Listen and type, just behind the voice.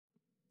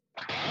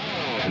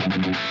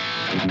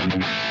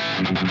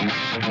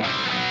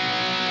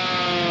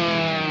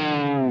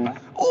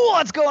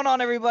What's going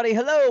on, everybody?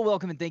 Hello,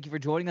 welcome, and thank you for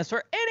joining us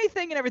for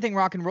anything and everything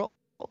rock and roll.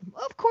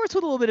 Of course,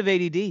 with a little bit of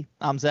ADD.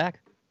 I'm Zach.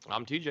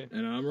 I'm TJ.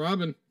 And I'm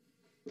Robin.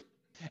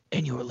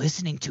 And you're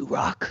listening to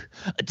Rock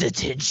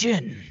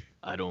Detention.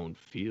 I don't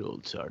feel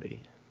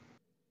sorry.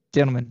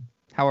 Gentlemen,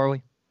 how are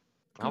we?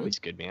 Always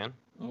good, man.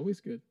 Always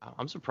good.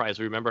 I'm surprised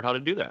we remembered how to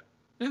do that.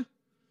 Yeah.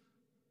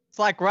 It's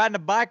like riding a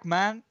bike,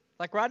 man. It's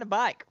like riding a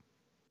bike.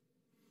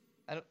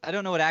 I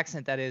don't know what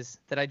accent that is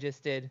that I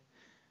just did,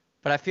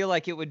 but I feel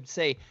like it would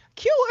say,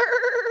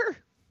 killer!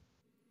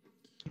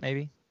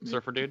 Maybe.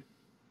 Surfer dude?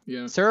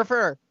 Yeah.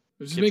 Surfer.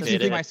 It just Get makes to me it.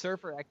 think, My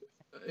surfer accent.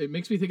 it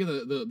makes me think of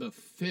the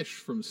fish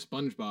from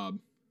SpongeBob.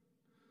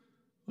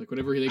 Like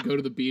whenever they go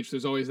to the beach,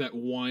 there's always that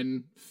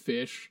one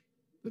fish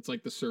that's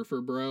like the surfer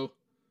bro.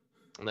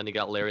 And then you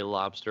got Larry the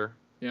Lobster.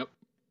 Yep.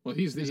 Well,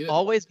 he's He's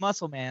always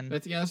muscle man.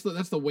 that's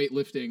the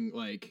weightlifting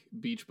like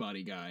beach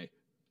body guy.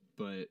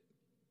 But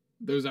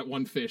there's that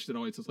one fish that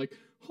always is like,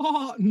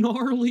 oh,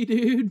 gnarly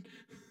dude.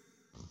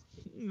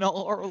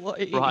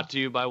 Gnarly. Brought to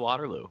you by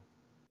Waterloo.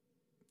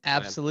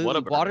 Absolutely.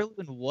 Whataburger. Waterloo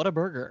and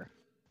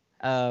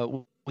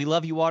Whataburger. We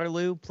love you,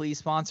 Waterloo. Please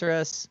sponsor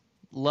us.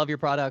 Love your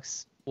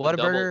products.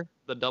 Whataburger.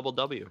 The double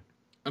W.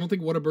 I don't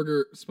think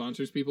Whataburger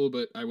sponsors people,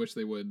 but I wish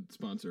they would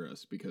sponsor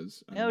us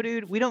because No,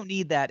 dude, we don't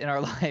need that in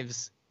our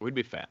lives. We'd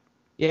be fat.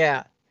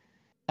 Yeah.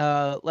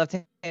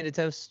 Left-handed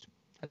toast.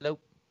 Hello.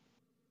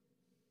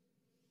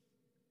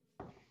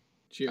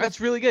 cheers. That's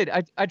really good.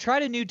 I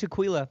tried a new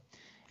tequila,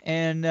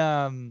 and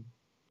I'm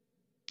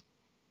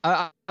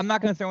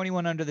not going to throw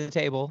anyone under the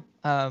table.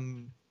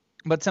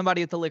 But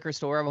somebody at the liquor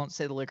store, I won't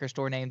say the liquor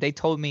store name, they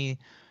told me,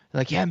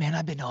 like, yeah, man,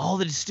 I've been to all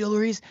the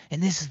distilleries,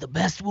 and this is the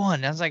best one.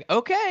 And I was like,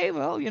 okay,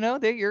 well, you know,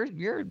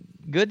 you're a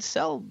good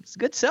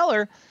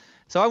seller.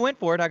 So I went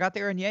for it. I got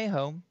there in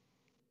Yeho,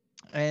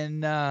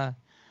 and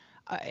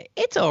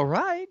it's all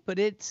right, but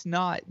it's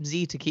not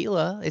Z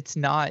Tequila. It's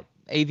not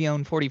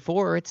Avion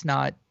 44. It's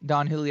not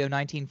Don Julio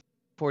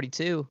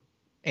 1942.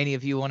 Any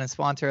of you want to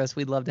sponsor us,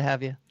 we'd love to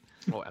have you.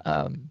 Oh,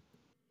 absolutely.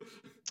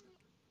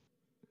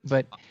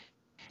 But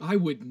I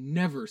would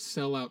never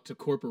sell out to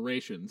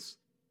corporations.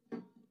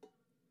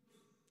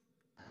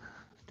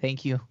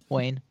 thank you,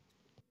 Wayne.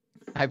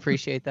 I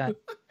appreciate that.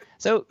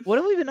 So what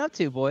have we been up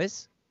to,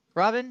 boys?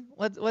 Robin,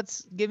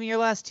 what's give me your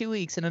last 2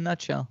 weeks in a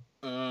nutshell.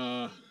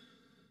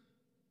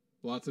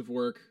 Lots of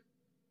work,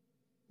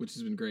 which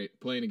has been great.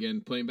 Playing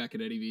back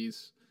at Eddie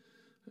V's.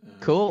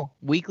 Cool.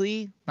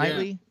 Weekly,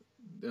 nightly.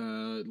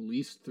 At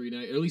least 2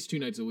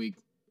 nights a week.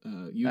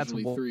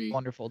 Usually That's 3.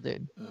 Wonderful,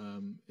 dude.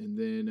 And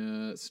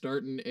then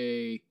starting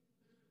a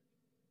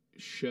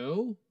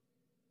show.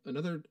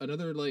 Another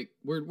like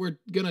we're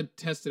gonna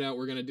test it out.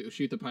 We're gonna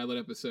shoot the pilot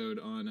episode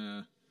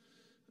on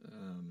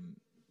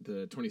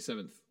the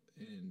 27th,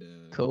 and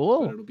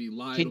Cool. but it'll be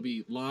live. It'll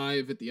be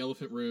live at the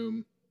Elephant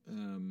Room,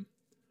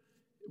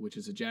 which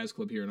is a jazz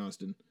club here in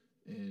Austin,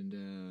 and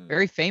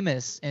Very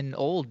famous and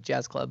old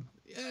jazz club.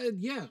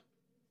 yeah,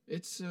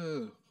 it's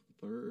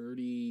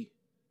 30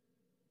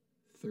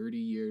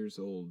 years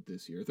old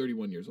this year.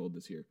 31 years old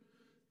this year.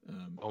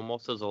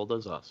 Almost as old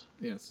as us.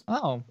 Yes.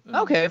 Oh,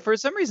 okay. For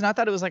some reason, I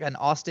thought it was like an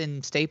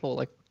Austin staple,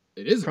 like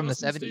It is from the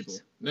Austin 70s. staple.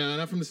 No,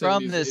 not from the 70s.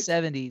 from the It's-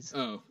 70s.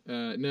 Oh,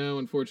 no,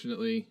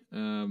 unfortunately.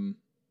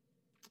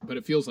 But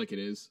it feels like it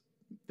is.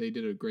 They've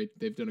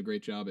done a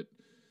great job at,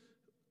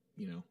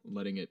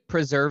 letting it,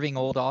 Preserving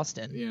old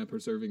Austin.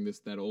 preserving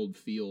that old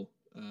feel.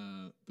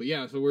 But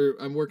yeah, so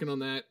I'm working on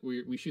that.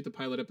 We shoot the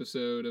pilot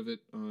episode of it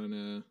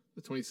on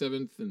the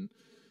 27th, and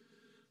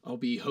I'll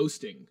be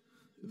hosting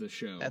the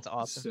show. That's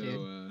awesome, so,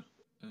 dude.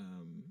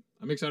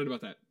 I'm excited about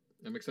that.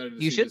 I'm excited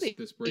to You see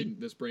should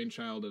this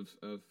brainchild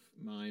of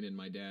mine and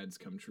my dad's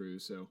come true.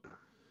 So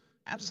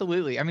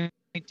Absolutely. I mean,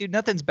 dude,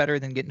 nothing's better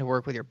than getting to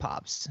work with your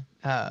pops.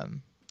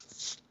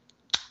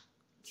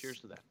 Cheers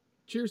to that.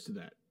 cheers to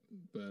that.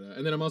 But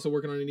and then I'm also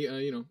working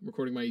on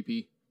recording my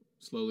EP,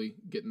 slowly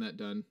getting that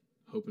done.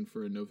 Hoping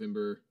for a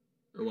November,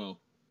 hoping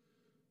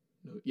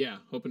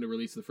to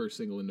release the first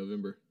single in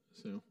November.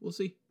 So we'll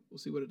see. We'll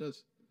see what it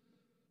does.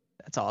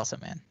 That's awesome,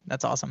 man.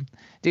 That's awesome,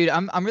 dude.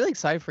 I'm really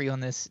excited for you on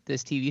this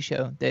TV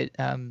show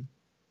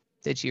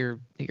that you're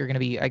gonna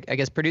be, I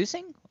guess,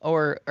 producing,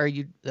 or are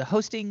you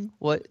hosting?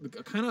 What?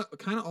 Kind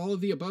of all of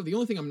the above. The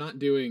only thing I'm not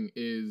doing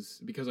is,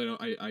 because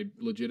I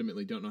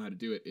legitimately don't know how to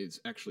do it, is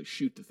actually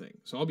shoot the thing.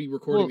 So I'll be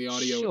recording the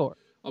audio. Sure.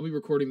 I'll be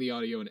recording the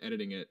audio and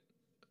editing it,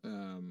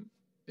 and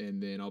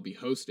then I'll be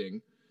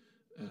hosting.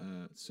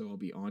 So I'll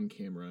be on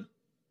camera.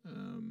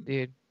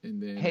 Dude.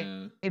 And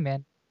then Hey,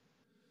 man.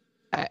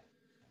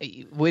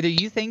 Whether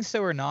you think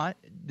so or not,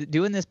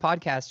 doing this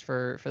podcast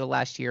for the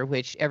last year,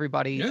 which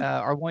everybody,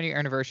 our 1 year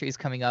anniversary is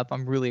coming up.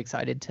 I'm really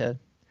excited to.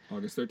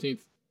 August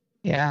 13th.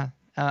 Yeah.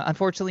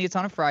 Unfortunately, it's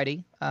on a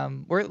Friday.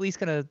 We're at least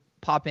gonna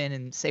pop in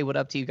and say what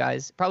up to you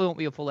guys. Probably won't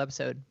be a full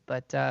episode,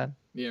 but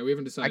Yeah, we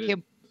haven't decided.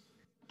 I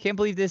can't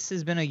believe this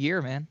has been a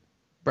year, man.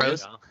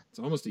 Bros. Yeah. It's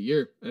almost a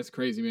year. That's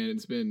crazy, man.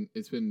 It's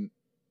been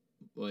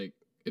like,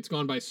 it's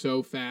gone by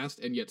so fast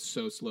and yet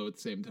so slow at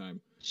the same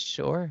time.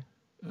 Sure.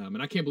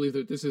 And I can't believe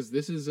that this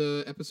is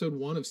episode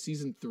 1 of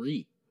season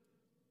 3.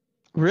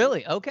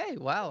 Really? Okay.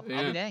 Wow. Yeah.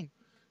 I'll be dang.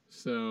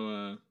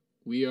 So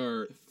we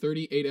are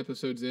 38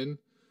 episodes in.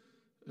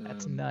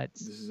 That's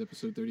nuts. This is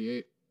episode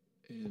 38.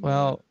 And,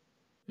 Well,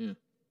 yeah.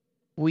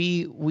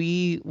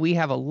 We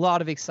have a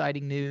lot of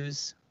exciting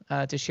news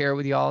to share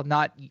with y'all.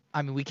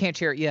 We can't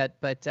share it yet,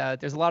 but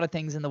there's a lot of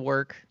things in the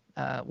works.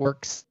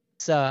 Lots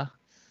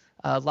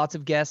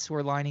of guests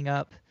we're lining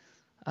up.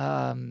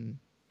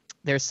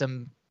 There's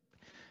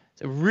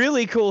it's a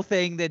really cool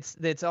thing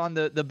that's on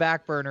the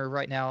back burner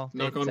right now.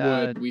 Knock on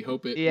wood. We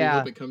hope it. Yeah. We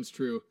hope it comes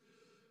true.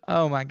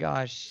 Oh my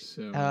gosh.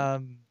 So.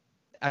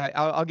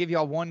 I'll give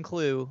y'all one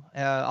clue.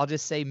 I'll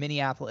just say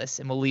Minneapolis,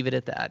 and we'll leave it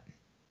at that.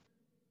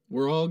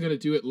 We're all gonna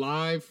do it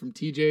live from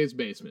TJ's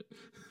basement.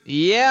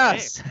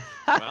 Yes.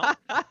 Hey. Well,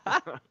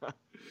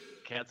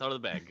 cat's out of the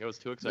bag. It was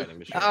too exciting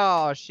to share.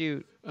 Oh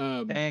shoot.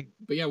 Dang.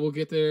 But yeah, we'll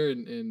get there,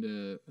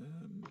 and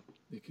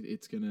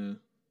it's gonna.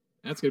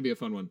 That's gonna be a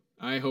fun one.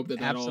 I hope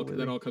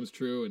that all comes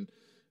true.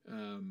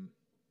 And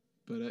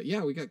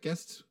yeah, we got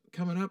guests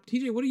coming up.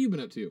 TJ, what have you been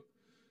up to?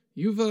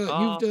 You've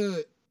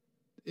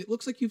it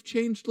looks like you've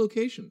changed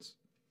locations.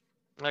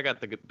 I got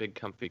the big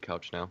comfy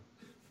couch now,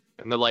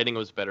 and the lighting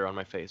was better on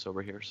my face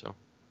over here. So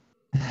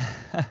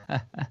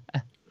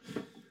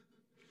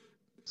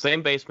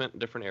same basement,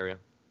 different area.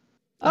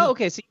 Oh,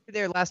 okay. So you were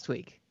there last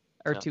week,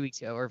 or Yeah. 2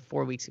 weeks ago, or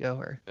 4 weeks ago,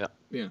 or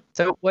Yeah.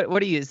 So what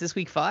are you? Is this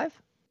week 5?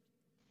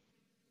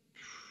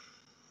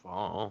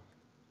 Oh,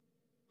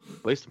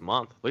 at least a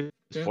month, at least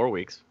Yeah. 4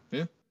 weeks.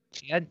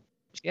 She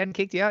hadn't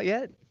kicked you out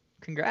yet.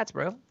 Congrats,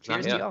 bro.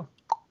 Cheers to yet. y'all.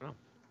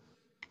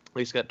 At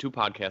least got 2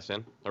 podcasts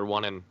in, or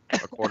 1 and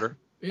a quarter.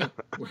 Yeah.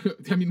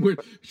 I mean,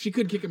 she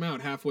could kick him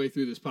out halfway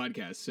through this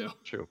podcast. So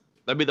True.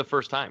 That'd be the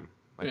first time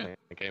I Yeah.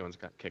 think anyone's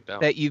got kicked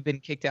out. That you've been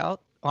kicked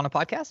out on a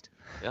podcast?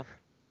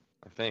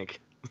 I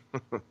think.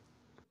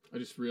 I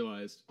just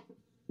realized.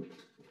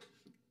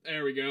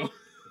 There we go.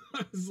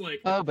 I was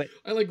like, Oh, but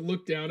I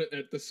looked down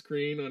at the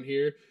screen on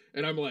here,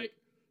 and I'm like,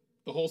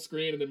 the whole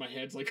screen, and then my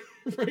head's like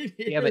right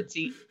here. yeah, but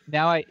see,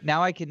 now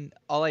I can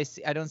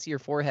I don't see your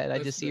forehead. I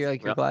That's- just see your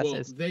that's- your Well,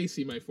 glasses. they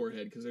see my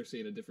forehead because they're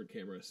seeing a different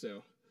camera.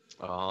 So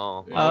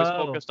Oh, Yeah. always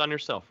Oh. focused on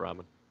yourself,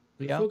 Robin.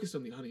 Yeah. focus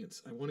on the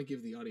audience. I want to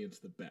give the audience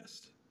the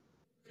best.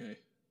 Okay.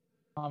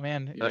 Oh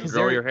man, Yeah. Then 'cause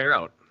grow they're- your hair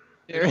out.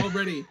 they're-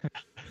 Already,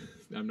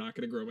 I'm not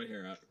gonna grow my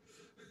hair out.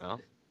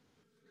 Well,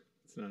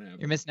 It's not happening.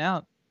 you're missing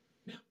out.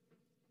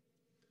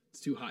 It's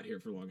too hot here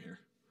for long hair.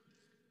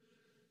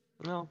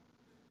 no.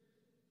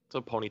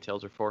 That's what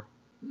ponytails are for.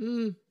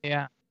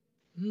 Yeah.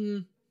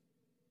 Mm.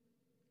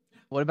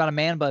 What about a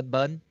man bun,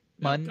 bud?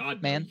 No, Mun,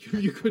 God, man. no.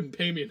 You couldn't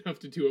pay me enough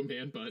to do a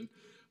man bun.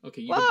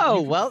 Okay. You Whoa!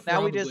 could Well,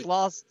 now we probably- just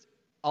lost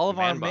all of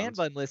our Man man buns.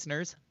 bun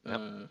listeners.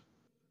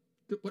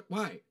 What?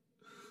 Why?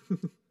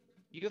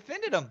 You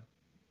offended them.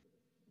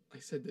 I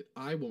said that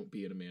I won't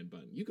be in a man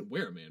bun. You can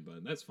wear a man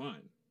bun. That's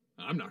fine.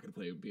 I'm not going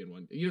to be in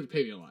one. You have to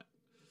pay me a lot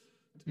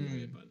to be in a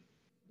man bun.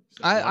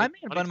 So, I Money-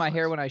 man bun my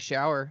hair when I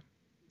shower,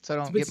 so I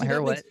don't but get see, my hair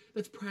that wet.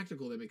 That's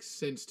practical. That makes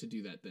sense to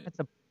do that then. That's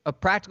a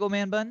practical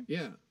man bun.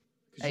 Yeah.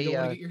 Because you don't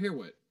want A, to get your hair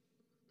wet.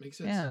 Makes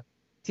sense. Yeah.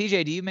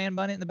 TJ, do you man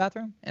bun it in the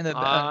bathroom? In the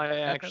I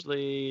bathroom?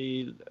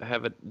 actually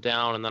have it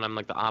down, and then I'm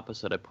like the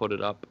opposite. I put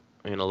it up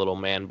in a little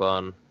man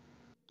bun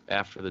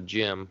after the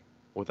gym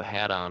with a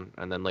hat on,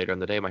 and then later in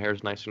the day, my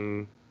hair's nice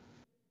and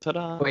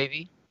ta-da.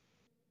 wavy.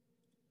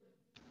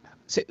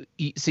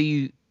 So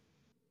you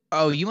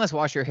must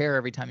wash your hair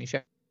every time you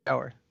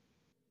shower.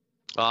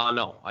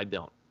 No, I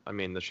don't. I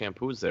mean, the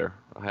shampoo's there.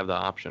 I have the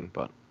option,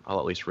 but I'll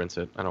at least rinse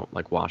it. I don't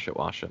like wash it.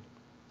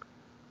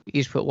 You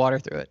just put water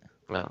through it.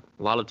 A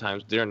lot of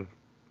times during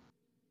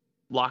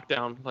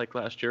lockdown, like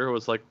last year, it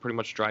was like pretty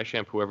much dry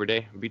shampoo every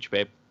day. Beach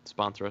Babe,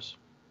 sponsor us.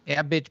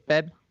 Yeah, bitch,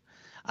 babe.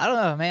 I don't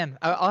know, man.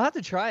 I'll have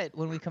to try it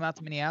when we come out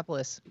to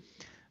Minneapolis.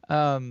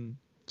 Toasted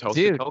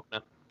Dude.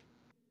 coconut.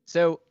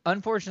 So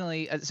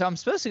unfortunately, so I'm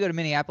supposed to go to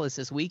Minneapolis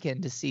this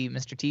weekend to see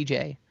Mr.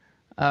 TJ.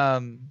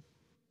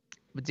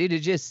 But dude,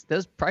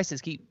 those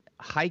prices keep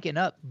hiking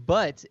up.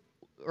 But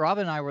Rob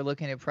and I were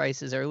looking at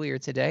prices earlier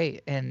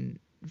today, and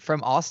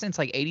from Austin it's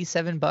like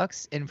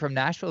 $87, and from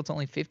Nashville it's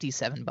only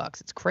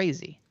 $57. It's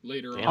crazy.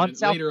 Later Damn. on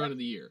On in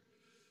the year.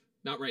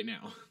 Not right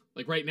now.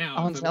 Like right now,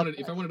 On if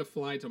I wanted to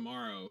fly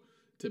tomorrow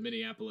to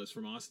Minneapolis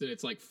from Austin,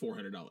 it's like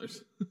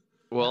 $400.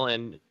 Well,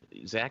 and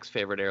Zach's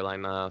favorite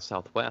airline,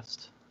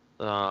 Southwest,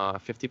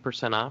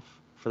 50% off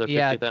for their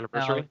 50th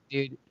anniversary. No,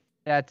 dude,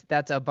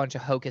 that's a bunch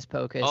of hocus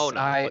pocus. Oh no,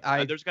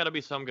 I there's got to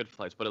be some good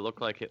flights, but it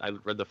looked like I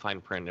read the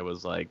fine print. It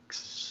was like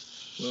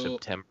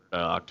September,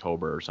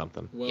 October or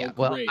something. Well, Yeah,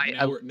 well, great.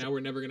 I- Now we're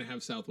never gonna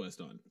have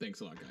Southwest on. Thanks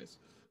a lot, guys.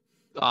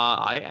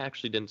 I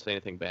actually didn't say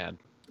anything bad.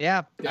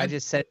 yeah, Yeah. I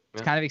just said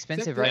it's Yeah. kind of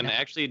expensive right And now.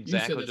 actually, You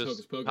Zach said was that's just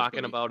Hocus Pocus,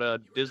 talking buddy. about a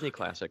Disney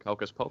classic,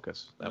 Hocus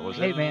Pocus. That was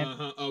Hey, it. man.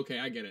 Okay,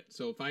 I get it.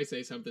 So if I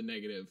say something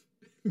negative,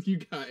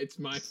 it's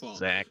my fault.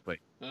 Exactly.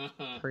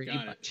 Pretty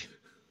Got much.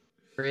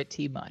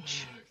 Pretty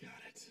much. Got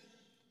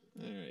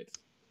it.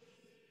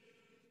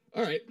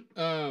 All right.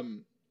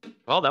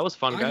 Well, that was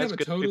fun, I guys. have a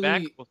Good to be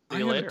back. totally, We'll see I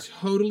you have later. a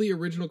totally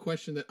original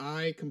question that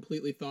I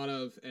completely thought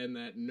of, and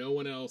that no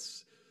one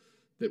else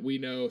that we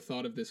know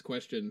thought of this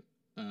question.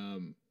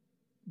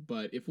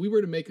 But if we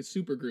were to make a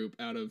supergroup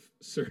out of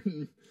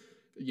certain,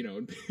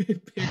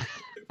 pick,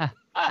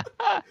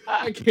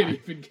 I can't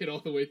even get all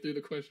the way through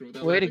the question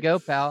without. Way to laughing. go,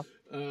 pal.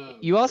 Um,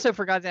 You also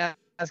forgot to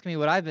ask me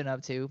what I've been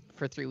up to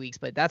for 3 weeks,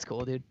 but that's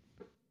cool, dude.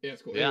 Yeah,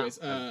 it's cool. Yeah, Anyways,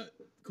 I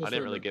cool didn't story,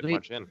 really bud. get Sweet.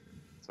 much in,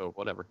 so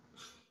whatever.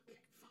 Okay,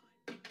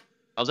 fine.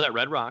 I was at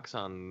Red Rocks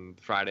on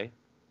Friday.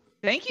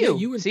 Thank Yeah, you.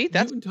 you and See, you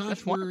and Tosh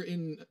that's one. were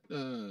in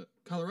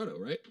Colorado,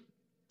 right?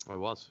 I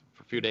was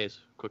for a few days.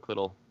 Quick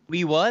little.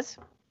 We was?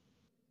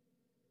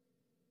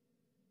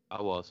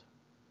 I was.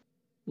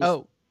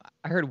 Oh,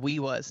 I heard we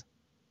was.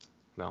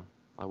 No,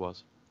 I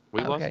was.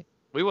 We was. Okay.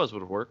 We was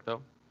would work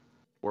though.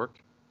 Worked.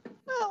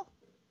 Well,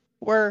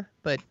 were,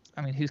 but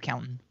I mean, who's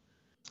counting?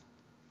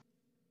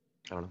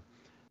 I don't know.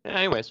 Yeah,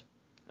 anyways,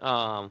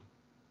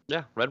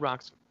 yeah, Red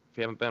Rocks. If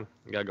you haven't been,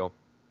 you gotta go.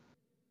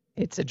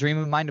 It's a dream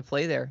of mine to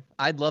play there.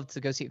 I'd love to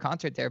go see a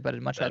concert there, but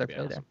I'd much That'd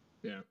rather be play awesome.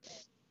 Yeah.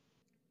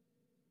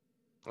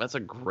 That's a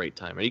great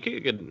time, and you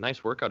could get a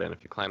nice workout in if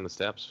you climb the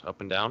steps up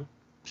and down.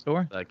 there.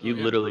 Sure. Like Oh, you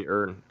yeah. literally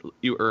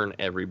earn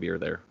every beer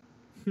there.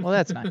 Well,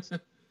 that's nice.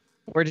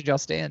 Where did y'all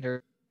stand,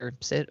 or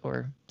sit,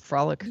 or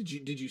frolic?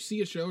 Did you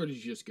see a show or did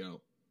you just go?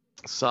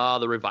 Saw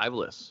the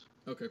Revivalists.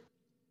 Okay.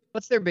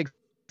 What's their big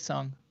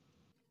song?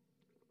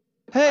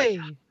 Hey,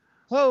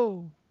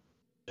 ho.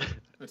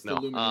 That's No,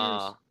 the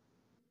Lumineers.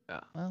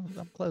 Well,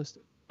 I'm close.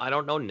 I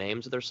don't know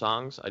names of their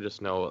songs. I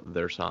just know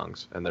their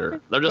songs, and Okay.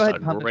 they're Go just ahead a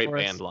and hum it great for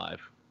us. band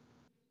live.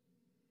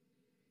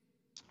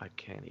 I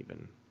can't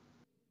even.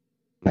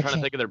 I I'm trying to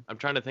can't. think of their. I'm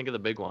trying to think of the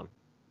big one,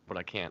 but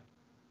I can't.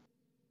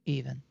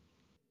 Even.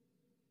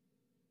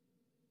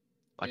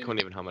 I Yeah. couldn't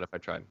even hum it if I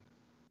tried.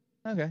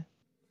 Okay.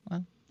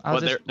 Well, I'll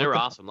But just they were look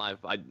up- awesome live.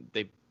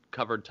 They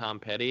covered Tom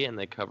Petty and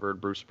they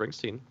covered Bruce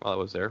Springsteen while I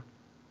was there.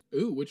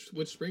 Ooh, which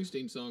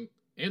Springsteen song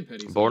and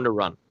Petty song? Born to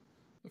Run.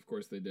 Of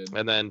course they did.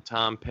 And then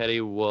Tom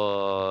Petty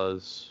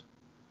was.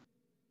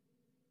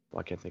 Well,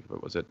 I can't think of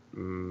it. Was it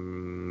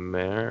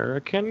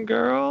American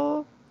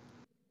Girl?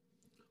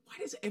 Why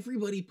does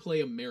everybody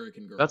play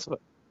American Girl? That's what.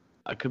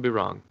 I could be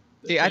wrong.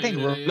 See, I think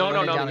No, Running Down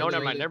a never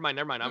Dream.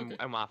 mind. Okay.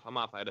 I'm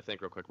off. I had to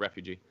think real quick.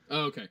 Refugee.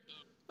 Oh, okay.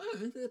 I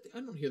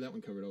don't hear that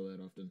one covered all that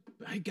often.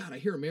 But I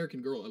hear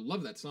American Girl. I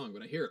love that song,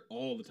 but I hear it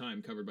all the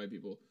time covered by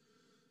people.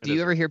 Do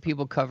you ever hear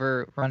people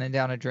cover "Running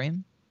Down a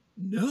Dream"?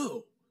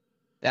 No,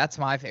 That's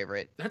my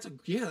favorite. that's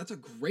a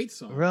great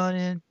song.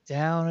 Running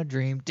down a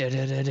dream. I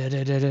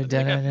think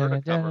I've heard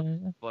a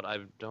cover, but I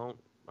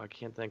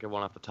can't think of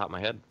one off the top of my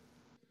head.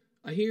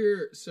 I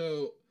hear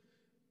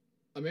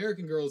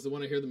American Girl is the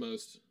one I hear the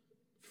most.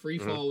 Free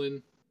Mhm.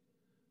 Fallin',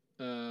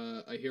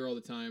 I hear all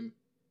the time.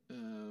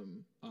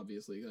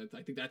 Obviously,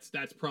 I think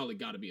that's probably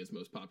got to be his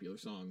most popular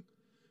song.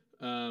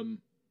 And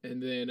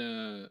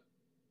then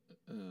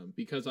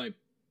because I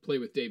play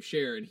with Dave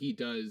Scher and he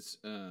does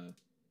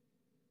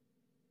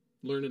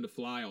Learning to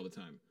Fly all the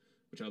time,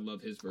 which I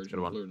love his version good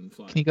of one. Learning to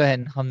Fly. Can you go ahead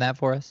and hum that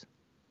for us?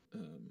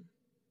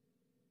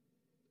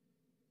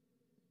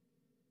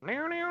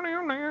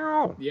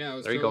 Yeah,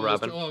 There you go,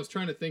 Robin. I was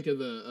trying to think of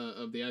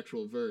the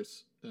actual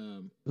verse.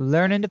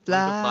 Learning to fly.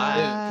 fly.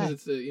 Yeah, because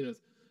it's the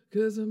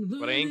because I'm learning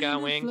But I ain't got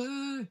to wings.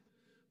 fly,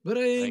 but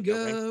I ain't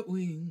got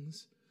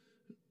wings.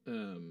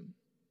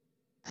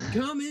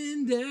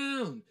 Coming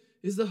down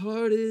is the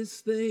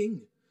hardest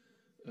thing.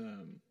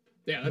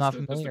 Yeah, Not that's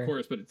the familiar.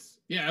 chorus, but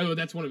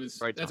that's one of his.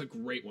 Right That's song. a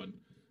great one.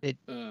 It-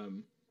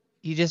 Um,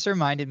 You just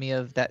reminded me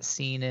of that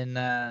scene in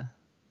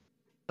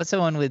what's the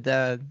one with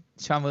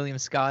Sean William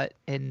Scott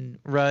and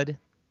Rudd,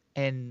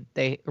 and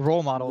they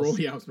role models,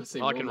 yeah, I was gonna say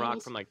All I can Role rock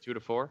Models. from like 2 to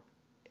 4.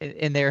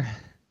 and they're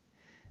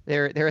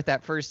at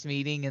that first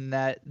meeting, and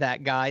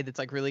that guy that's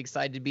like really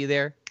excited to be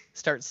there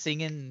starts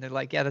singing, and they're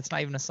like, yeah, that's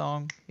not even a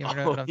song. You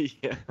know what I'm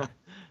yeah.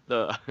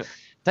 The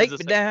Take Is me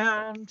this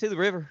down to the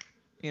river,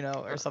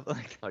 or something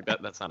like like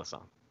that. That's not a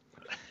song.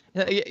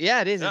 that. Yeah,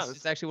 it is. Yeah,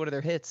 It's actually one of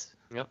their hits.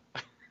 Yep.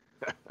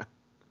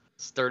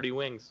 Sturdy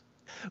wings.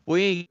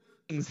 Wings.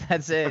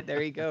 That's it.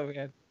 There you go,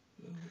 man.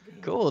 Oh my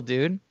God. Cool,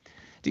 dude.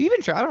 Do you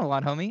even travel a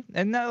lot, homie?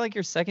 Isn't that like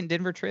your second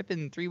Denver trip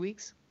in 3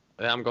 weeks?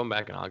 Yeah, I'm going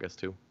back in August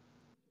too.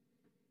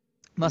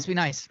 Must be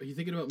nice. Are you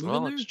thinking about moving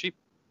Well, there? it's cheap.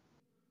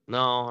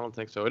 No, I don't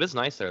think so. It is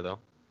nice there though.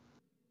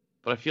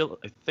 But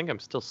I think I'm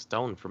still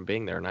stoned from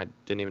being there, and I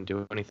didn't even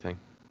do anything.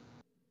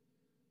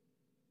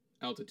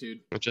 Altitude.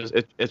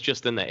 It's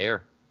just in the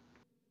air.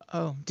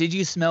 Oh, did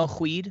you smell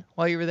weed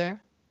while you were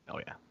there? Oh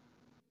yeah.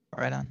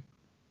 Right on.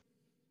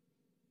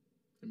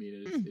 I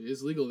mean, it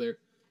is legal there.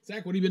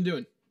 Zach, what have you been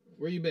doing?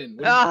 Where you been?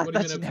 What Ah, have you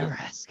that's been up never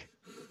to? ask.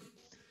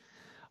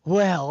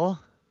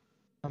 Well,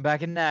 I'm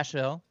back in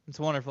Nashville. It's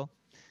wonderful.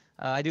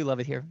 I do love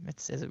it here.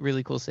 It's a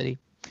really cool city.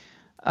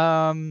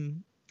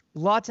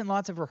 Lots and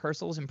lots of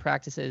rehearsals and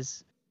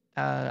practices.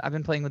 I've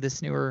been playing with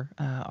this newer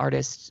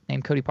artist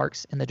named Cody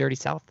Parks in the Dirty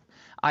South.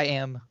 I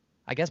am,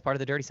 I guess, part of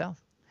the Dirty South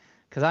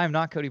because I am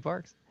not Cody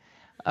Parks.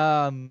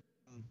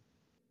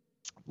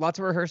 lots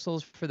of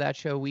rehearsals for that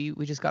show. We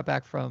just got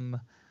back from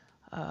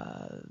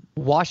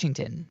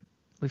Washington.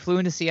 We flew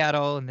into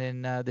Seattle, and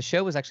then the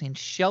show was actually in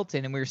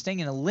Shelton, and we were staying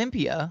in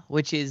Olympia,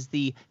 which is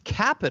the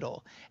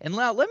capital. And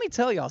now, let me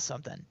tell y'all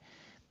something.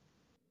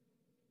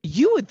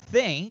 You would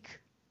think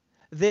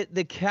that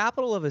the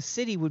capital of a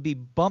city would be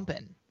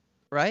bumping,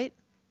 right?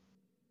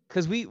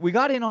 Because we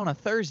got in on a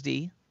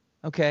Thursday,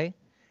 okay,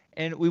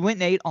 and we went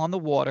and ate on the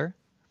water.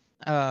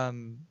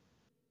 It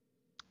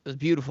was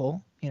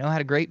beautiful,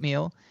 had a great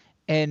meal,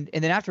 and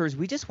then afterwards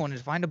we just wanted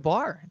to find a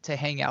bar to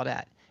hang out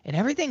at, and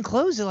everything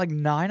closed at like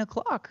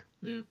 9:00.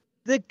 Yeah.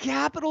 The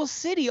capital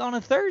city on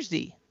a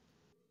Thursday.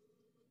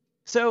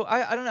 So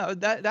I don't know,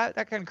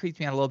 that kind of creeps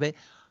me out a little bit.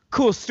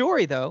 Cool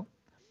story though.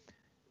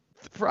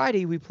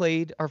 Friday we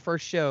played our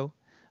first show.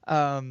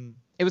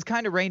 It was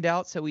kind of rained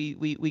out, so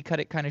we cut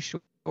it kind of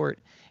short.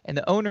 And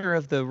the owner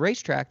of the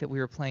racetrack that we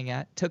were playing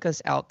at took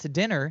us out to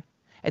dinner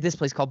at this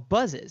place called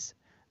Buzz's.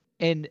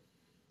 And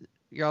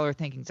y'all are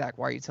thinking, Zach,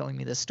 why are you telling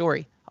me this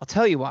story? I'll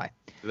tell you why.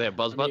 Do they have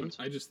buzz buttons?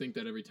 I just think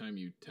that every time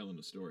you tell him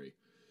a story.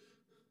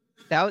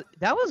 That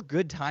was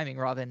good timing,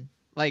 Robin.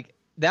 Like,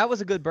 that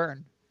was a good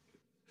burn.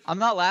 I'm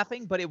not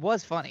laughing, but it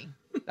was funny.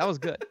 That was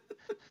good.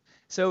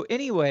 So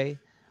anyway,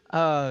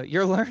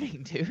 you're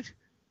learning, dude.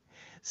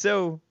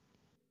 So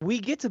we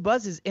get to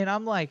Buzz's, and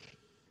I'm like,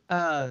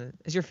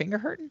 is your finger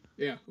hurting?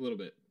 Yeah, a little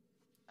bit.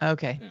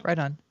 Okay, Yeah. right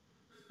on.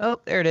 Oh,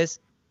 there it is.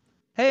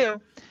 Hey.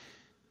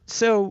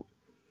 So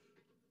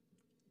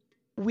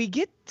we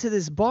get to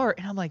this bar,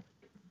 and I'm like,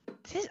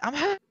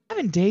 I'm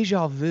having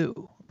deja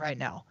vu right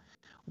now.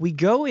 We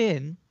go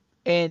in,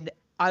 and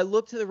I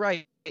look to the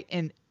right,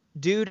 and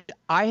dude,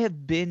 I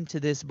have been to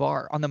this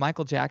bar on the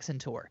Michael Jackson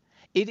tour.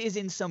 It is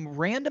in some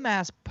random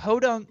ass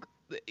podunk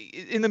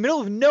in the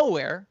middle of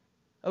nowhere,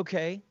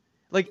 okay?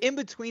 Like in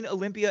between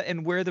Olympia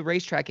and where the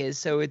racetrack is,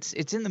 so it's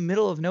in the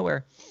middle of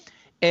nowhere.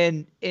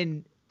 And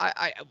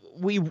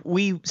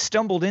we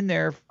stumbled in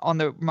there on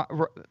the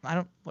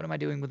what am I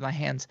doing with my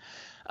hands?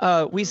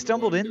 We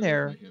stumbled in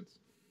there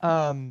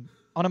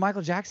on a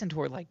Michael Jackson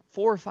tour like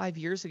 4 or 5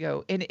 years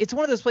ago, and it's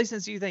one of those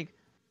places you think,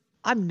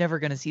 I'm never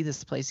gonna see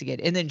this place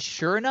again. And then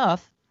sure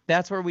enough,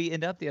 that's where we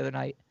end up the other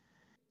night.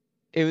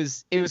 It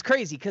was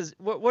crazy because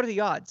what are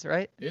the odds,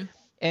 right? Yeah.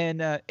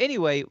 And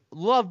anyway,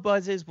 love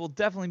Buzz's. We'll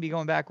definitely be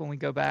going back when we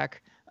go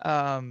back.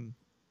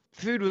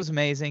 Food was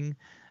amazing.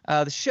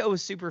 The show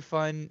was super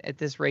fun at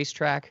this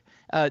racetrack.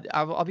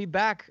 I'll be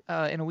back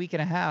in a week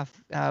and a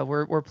half.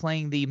 We're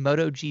playing the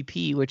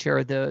MotoGP, which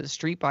are the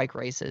street bike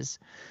races.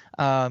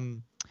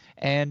 And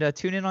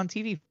tune in on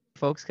TV,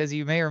 folks, because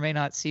you may or may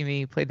not see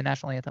me play the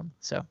national anthem.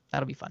 So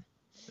that'll be fun.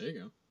 There you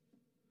go.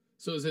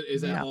 So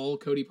is that all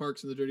Cody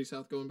Parks in the Dirty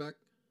South going back?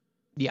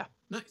 Yeah.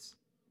 Nice.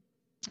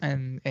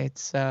 And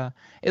it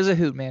was a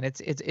hoot, man.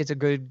 It's a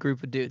good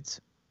group of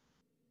dudes.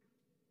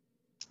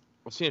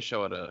 I've seen a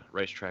show at a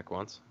racetrack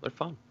once. They're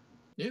fun.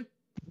 Yeah.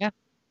 Yeah.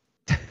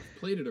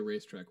 Played at a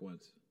racetrack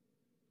once.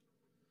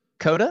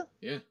 Coda?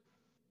 Yeah.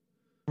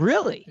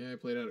 Really? Yeah, I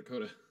played out at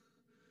Coda.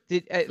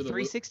 Did at For the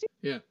 360?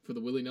 Yeah, for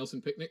the Willie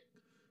Nelson picnic.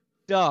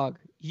 Dog,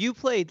 you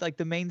played like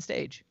the main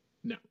stage.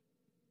 No.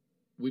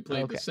 We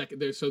played Okay. the second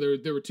there, so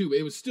there were two.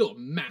 It was still a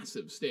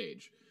massive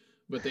stage,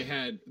 but they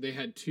had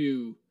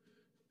two.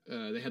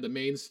 They had the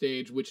main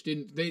stage, which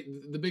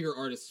the bigger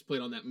artists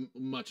played on that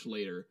much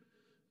later.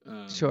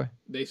 Sure.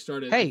 They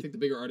started. Hey. I think the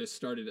bigger artists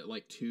started at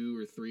like 2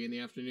 or 3 in the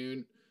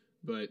afternoon,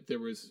 but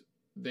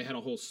they had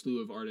a whole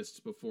slew of artists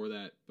before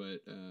that.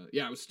 But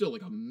yeah, it was still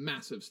like a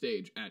massive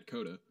stage at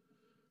Coda.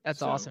 That's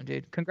So- awesome,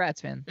 dude.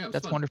 Congrats, man. Yeah, it was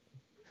That's fun. wonderful.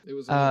 It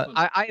was a lot of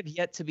fun. I have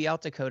yet to be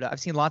out to Coda. I've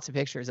seen lots of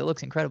pictures. It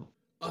looks incredible.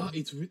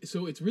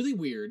 It's really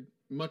weird,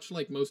 much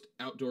like most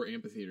outdoor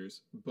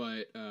amphitheaters,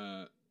 but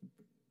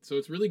so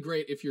it's really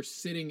great if you're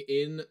sitting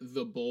in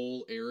the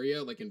bowl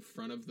area, like in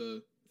front of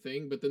the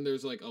thing, but then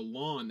there's like a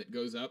lawn that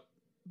goes up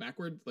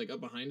backward, like up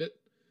behind it.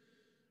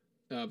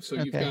 So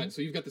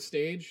you've got the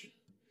stage,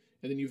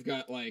 and then you've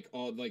got like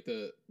all like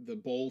the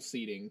bowl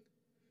seating,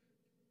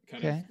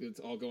 kind of it's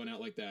all going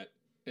out like that,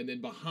 and then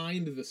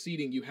behind the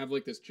seating you have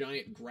like this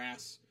giant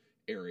grass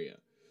area.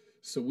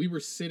 So we were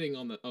sitting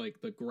on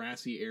the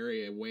grassy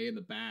area way in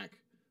the back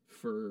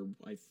for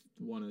I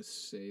want to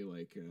say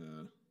like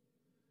it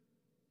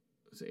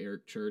was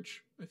Eric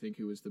Church, I think,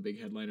 who was the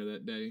big headliner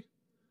that day.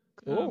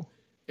 Cool.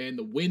 And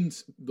the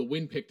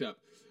wind picked up,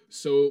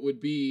 so it would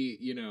be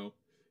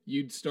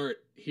you'd start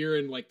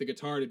hearing like the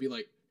guitar to be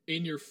like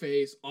in your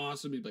face,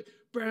 awesome. You'd be like,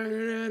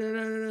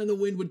 and the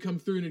wind would come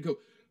through and it'd go.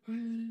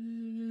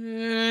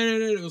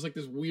 It was like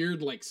this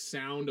weird like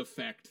sound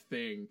effect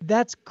thing.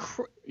 That's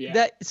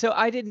Yeah. So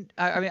I didn't.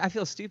 I mean, I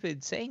feel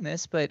stupid saying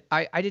this, but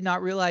I did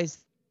not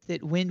realize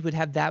that wind would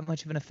have that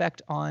much of an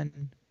effect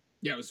on.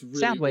 Yeah, it was really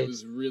Sound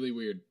waves. It was really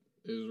weird.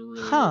 It was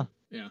really Huh.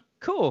 weird. Yeah.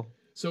 Cool.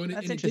 So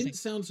That's it interesting. didn't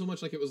sound so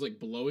much like it was like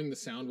blowing the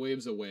sound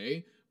waves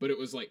away, but it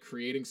was like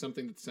creating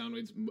something that the sound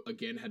waves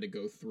again had to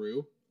go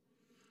through.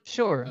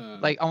 Sure. Uh,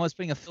 Like almost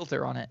putting a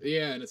filter on it.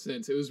 Yeah, in a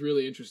sense, it was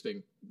really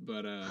interesting.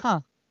 But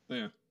Huh.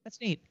 yeah, That's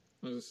neat.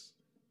 it's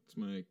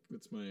my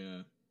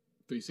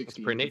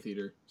 360 pretty neat.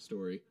 theater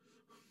story.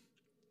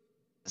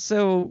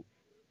 So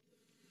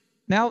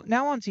now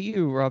on to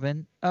you,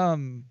 Robin.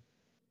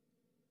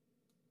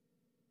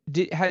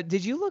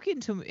 Did you look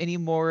into any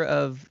more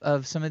of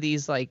some of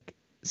these like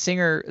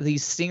singer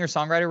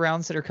songwriter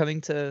rounds that are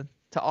coming to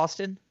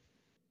Austin?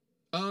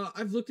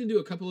 I've looked into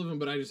a couple of them,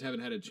 but I just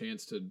haven't had a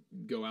chance to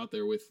go out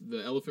there with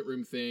the Elephant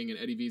Room thing and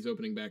Eddie V's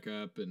opening back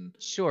up and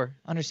Sure,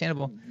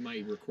 understandable.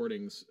 my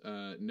recordings.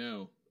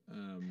 No.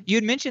 You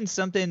had mentioned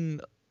something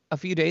a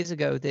few days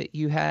ago that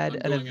you had I'm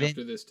an going event.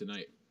 after this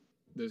tonight.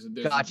 There's a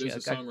Gotcha.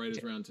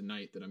 songwriters round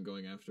tonight that I'm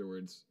going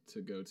afterwards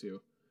to go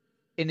to.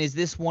 And is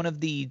this one of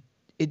the?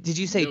 Did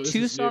you say No, this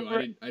two is new.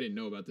 songwriters? I didn't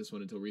know about this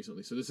one until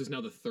recently. So this is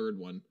now the third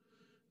one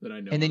that I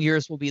know. And then of.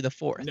 yours will be the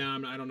fourth.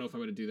 No, I don't know if I'm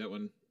going to do that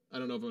one. I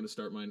don't know if I'm going to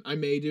start mine. I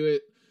may do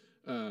it,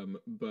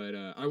 but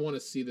I want to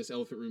see this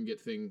Elephant Room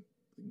thing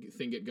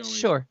get going.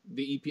 Sure.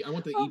 The EP. I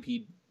want the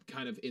EP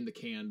kind of in the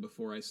can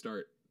before I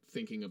start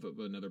thinking of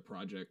another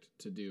project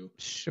to do.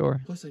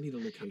 Sure. Plus, I need a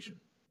location.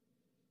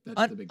 That's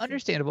the big thing.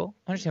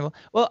 Understandable.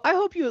 Well, I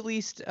hope you at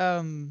least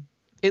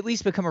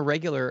become a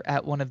regular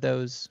at one of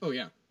those. Oh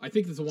yeah, I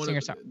think this one.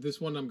 Singer-song- This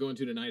one I'm going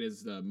to tonight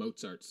is the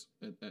Mozart's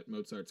at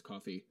Mozart's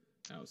Coffee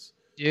House.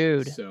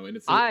 Dude, So and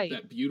it's I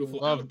that beautiful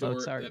love outdoor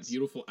Mozart's.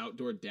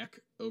 outdoor deck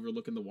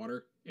overlooking the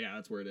water. Yeah,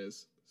 that's where it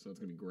is. So it's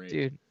gonna be great.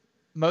 dude,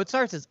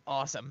 Mozart's is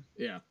awesome.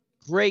 Yeah,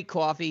 Great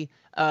coffee.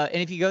 And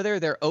if you go there,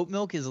 their oat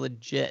milk is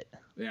legit.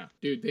 yeah,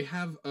 dude. They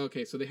have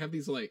so they have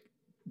these like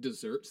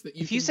desserts that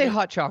you. If you can say get.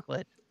 hot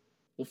chocolate,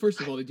 Well,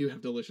 first of all, they do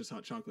have delicious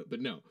hot chocolate,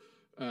 but no,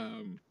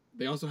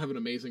 they also have an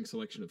amazing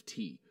selection of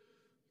tea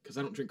because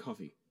I don't drink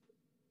coffee,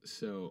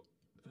 so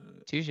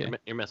touche.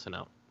 You're missing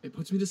out. it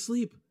puts me to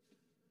sleep.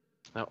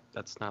 No,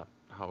 that's not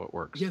how it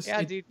works. Yes,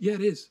 Yeah, dude. Yeah,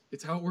 it is.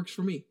 It's how it works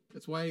for me.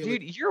 That's why,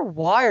 Dude, you're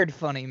wired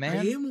funny, man.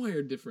 I am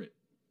wired different.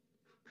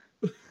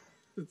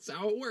 That's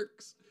how it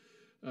works.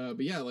 But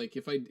yeah, like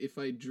if I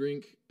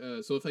drink,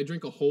 if I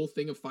drink a whole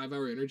thing of 5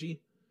 Hour Energy,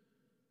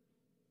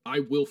 I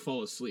will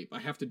fall asleep. I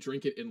have to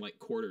drink it in like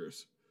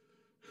quarters.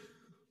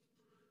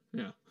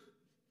 Yeah.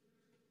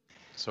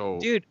 So,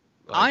 Dude,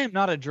 I am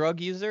not a drug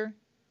user,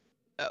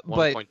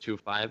 but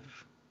 1.25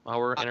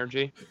 hour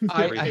energy.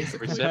 I,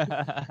 every sip.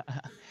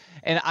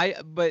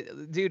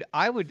 but dude,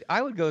 I would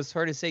go as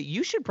far to say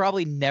you should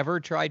probably never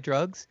try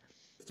drugs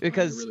That's why I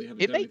because really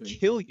haven't it done may anything.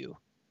 kill you,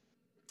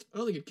 I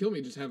don't think it'd kill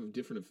me. Just have a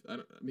different. I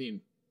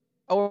mean,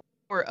 or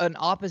an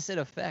opposite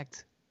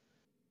effect.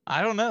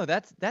 I don't know.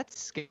 That's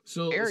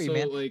scary,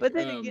 man. Like, But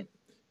then again,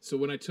 so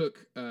when I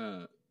took,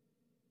 when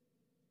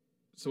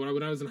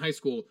I was in high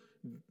school,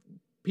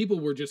 people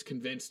were just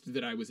convinced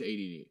that I was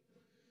ADD,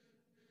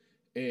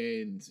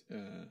 and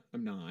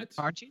I'm not.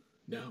 aren't you?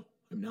 No,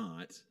 I'm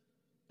not.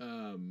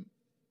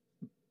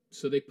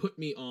 So they put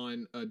me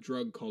on a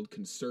drug called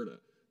Concerta,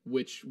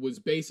 which was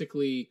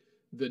basically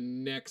the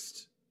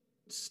next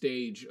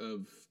stage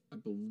of, I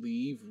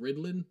believe,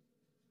 Ritalin.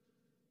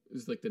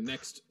 Is like the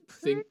next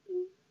thing.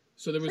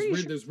 So there was Pretty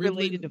sure there's it's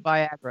related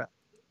Ritalin. to Viagra.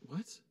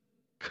 What?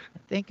 I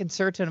think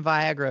Concerta and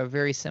Viagra are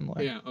very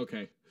similar. Yeah.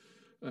 Okay.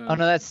 Oh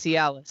no, that's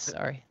Cialis.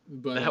 Sorry.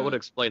 But That would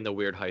explain the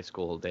weird high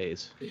school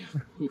days. yeah.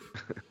 Oof.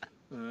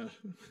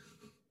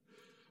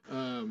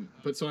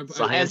 But so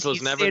Science was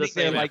he's never the sitting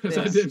there same. like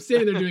So this. I'm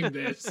standing there doing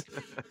this.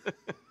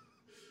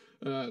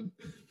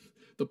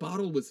 The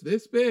bottle was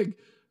this big.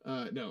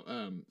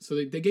 So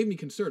they gave me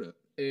Concerta,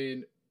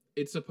 and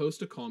it's supposed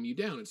to calm you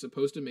down. It's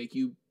supposed to make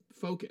you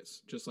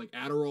focus, just like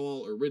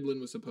Adderall or Ritalin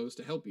was supposed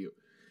to help you.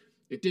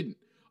 It didn't.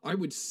 I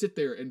would sit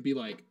there and be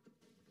like,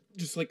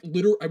 just like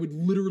I would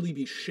literally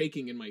be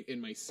shaking in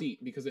my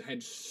seat because it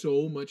had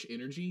so much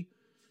energy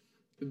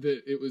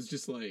that it was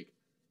just like,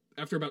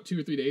 after about 2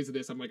 or 3 days of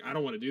this, I'm like, I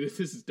don't want to do this.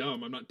 This is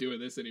dumb. I'm not doing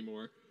this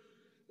anymore.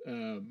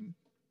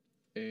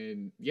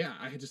 And yeah,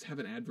 I just have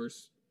an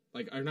adverse,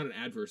 like, or not an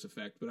adverse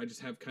effect, but I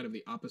just have kind of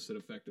the opposite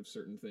effect of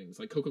certain things.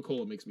 Like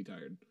Coca-Cola makes me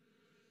tired.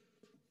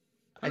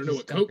 I don't know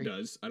what Coke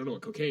does. I don't know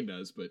what cocaine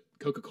does, but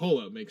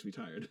Coca-Cola makes me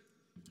tired.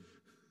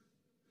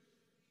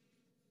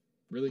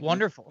 Really?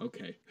 Wonderful.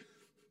 Okay.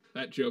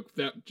 That joke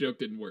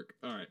didn't work.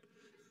 All right.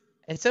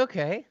 It's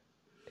okay,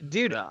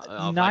 dude. Yeah, if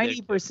I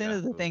did 90%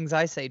 of the Coke, things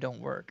I say don't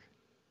work.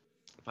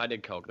 If I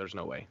did Coke, there's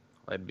no way.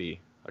 I'd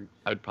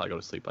probably go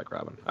to sleep like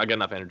Robin. I get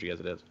enough energy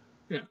as it is.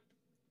 Yeah.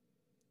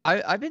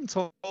 I've been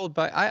told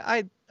by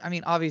I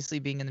mean obviously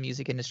being in the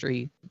music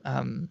industry,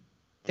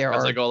 there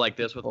As are I go like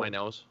this with my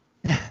people- nose.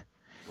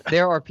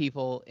 there are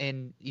people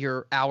in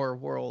our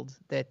world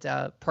that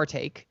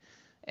partake,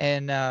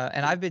 and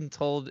I've been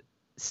told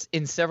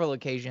in several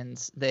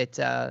occasions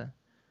that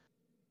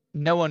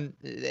no one.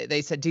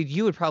 They said, dude,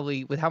 you would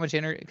probably, with how much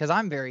energy, because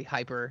I'm very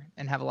hyper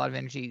and have a lot of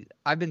energy.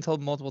 I've been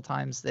told multiple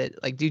times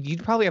that, like, dude,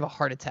 you'd probably have a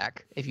heart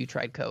attack if you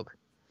tried Coke.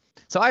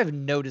 So I have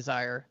no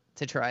desire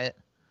to try it.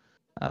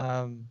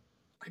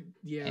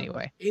 Yeah.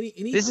 Anyway, Any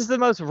this is the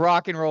most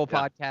rock and roll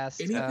Yeah. podcast.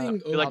 anything.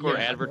 I feel like we're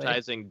yeah.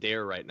 advertising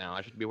Dare right now.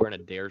 I should be wearing a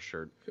Dare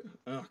shirt.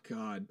 Oh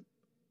God.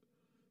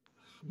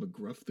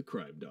 McGruff the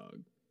crime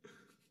dog.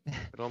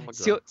 Oh my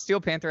God.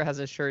 Steel Panther has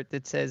a shirt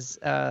that says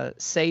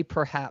 "Say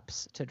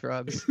perhaps to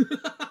drugs."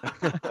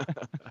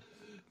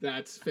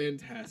 That's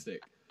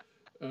fantastic.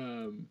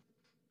 Perhaps.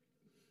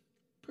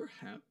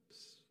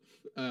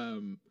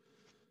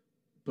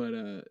 But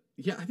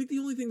yeah, I think the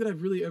only thing that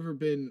I've really ever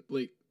been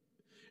like,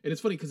 and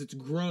it's funny because it's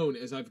grown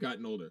as I've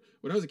gotten older.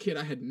 When I was a kid,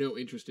 I had no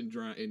interest in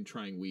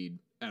trying weed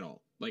at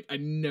all. Like, I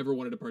never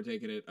wanted to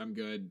partake in it. I'm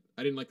good.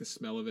 I didn't like the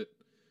smell of it.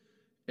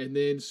 And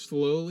then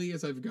slowly,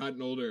 as I've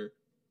gotten older,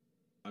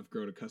 I've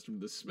grown accustomed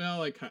to the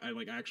smell. I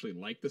actually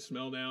like the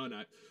smell now, and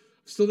I've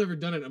still never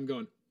done it. I'm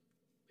going,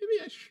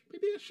 maybe I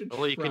should.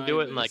 Well, you can try do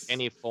it in this. like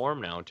any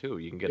form now too.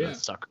 You can get Yeah. a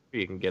sucker,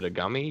 you can get a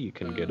gummy, you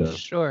can get a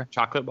Sure.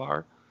 chocolate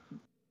bar.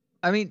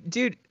 I mean,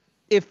 dude,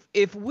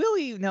 if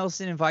Willie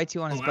Nelson invites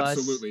you on his bus,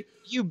 absolutely.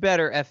 you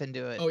better effing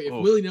do it. Oh, if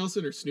Willie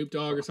Nelson or Snoop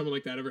Dogg or someone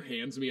like that ever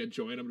hands me a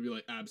joint, I'm gonna be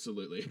like,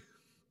 absolutely.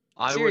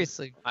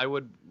 Seriously. I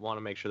would want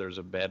to make sure there's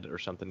a bed or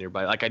something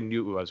nearby. Like I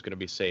knew I was going to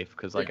be safe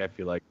because like I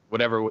feel like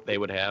whatever they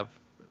would have.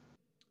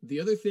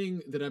 The other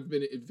thing that I've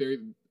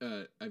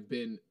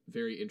been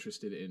very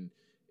interested in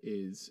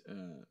is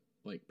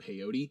like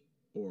peyote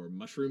or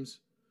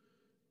mushrooms,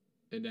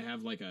 and to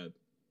have like a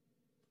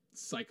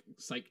psych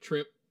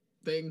trip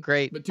thing.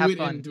 Great. But Have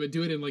fun. do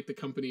it in like the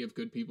company of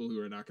good people who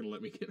are not going to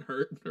let me get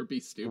hurt or be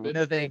stupid.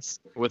 No thanks.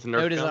 With Nerf No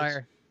guns?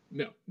 desire.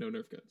 No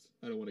Nerf guns.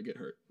 I don't want to get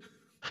hurt.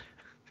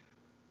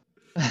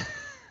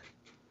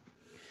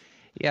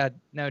 Yeah,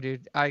 no,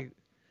 dude. I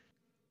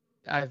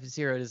have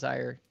zero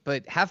desire,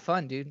 but have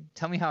fun, dude.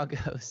 Tell me how it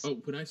goes. Oh,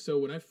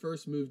 when I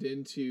first moved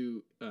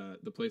into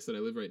the place that I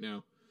live right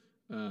now,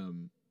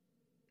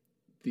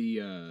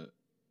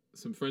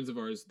 some friends of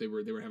ours they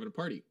were having a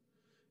party,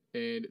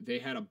 and they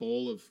had a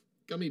bowl of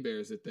gummy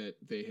bears that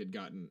they had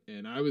gotten,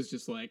 and I was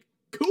just like,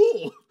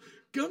 cool,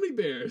 gummy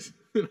bears,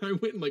 and I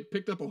went and like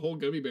picked up a whole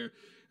gummy bear,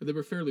 and they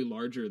were fairly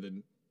larger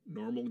than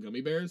normal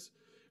gummy bears.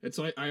 And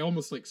so I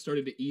almost like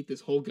started to eat this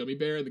whole gummy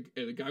bear, and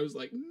the guy was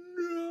like,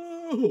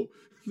 "No,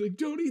 like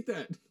don't eat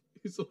that."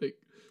 He's like,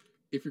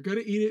 "If you're gonna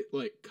eat it,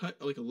 like cut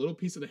like a little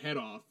piece of the head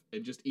off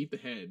and just eat the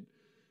head.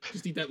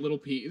 Just eat that little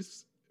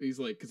piece." He's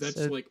like, "Cause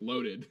that's like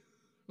loaded."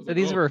 So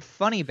these were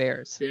funny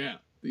bears. Yeah,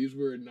 these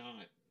were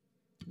not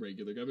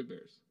regular gummy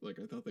bears like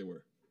I thought they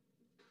were.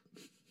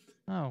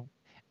 Oh,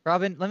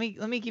 Robin, let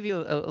me give you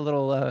a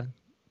little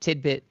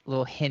tidbit, a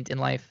little hint in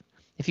life.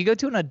 If you go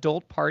to an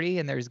adult party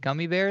and there's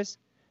gummy bears,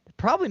 they're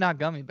probably not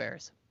gummy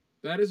bears.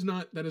 That is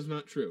not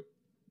true,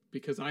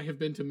 because I have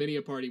been to many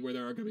a party where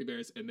there are gummy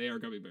bears and they are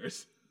gummy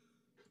bears.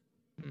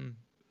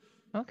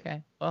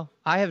 Okay, well,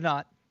 I have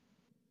not.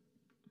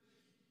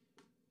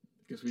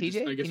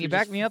 TJ, can you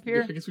back me up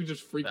here? I guess we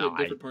just frequent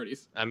different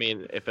parties. I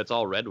mean, if it's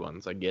all red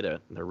ones, I get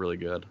it. They're really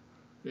good.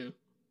 Yeah.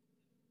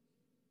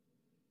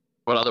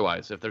 But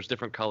otherwise, if there's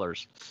different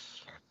colors,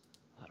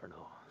 I don't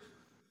know.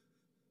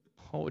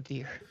 Oh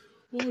dear.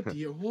 Oh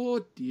dear. Oh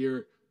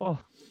dear. Oh.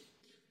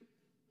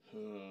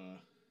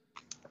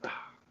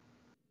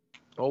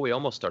 Oh, we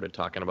almost started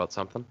talking about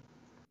something.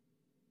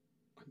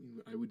 I mean,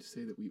 I would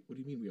say that we. What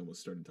do you mean we almost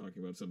started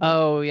talking about something?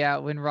 Oh yeah,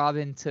 when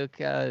Robin took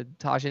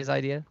Tasha's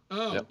idea.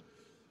 Oh. Yep.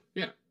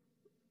 Yeah.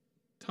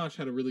 Tosh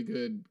had a really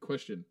good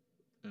question.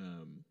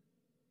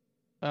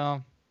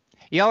 Well,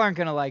 y'all aren't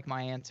gonna like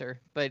my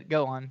answer, but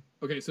go on.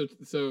 Okay, so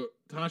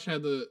Tosh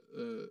had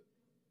the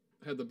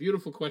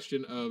beautiful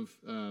question of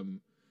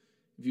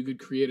if you could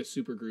create a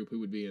supergroup, who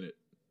would be in it?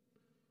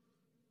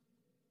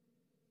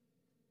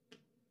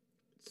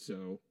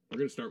 So we're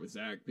gonna start with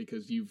Zach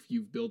because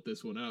you've built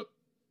this one up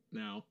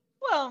now.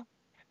 Well,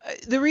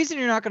 the reason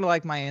you're not gonna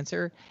like my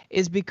answer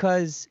is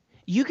because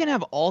you can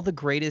have all the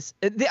greatest.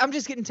 I'm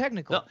just getting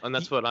technical. No, and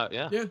that's what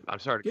I'm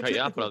sorry to cut you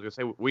off, but I was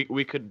gonna say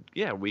we could.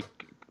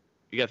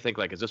 You gotta think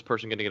like, is this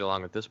person gonna get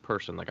along with this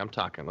person? Like I'm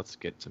talking, let's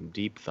get some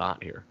deep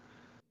thought here.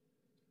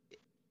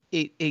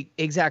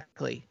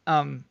 Exactly.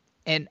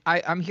 And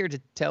I'm here to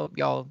tell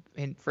y'all,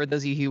 and for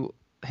those of you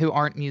who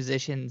aren't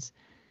musicians,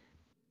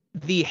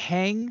 the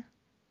hang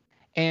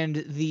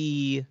and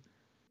the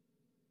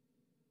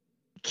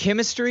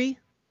chemistry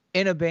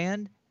in a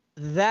band,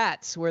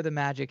 that's where the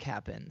magic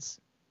happens.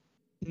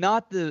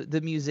 Not the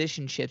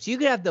musicianships. You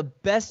could have the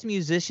best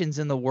musicians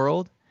in the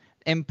world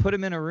and put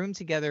them in a room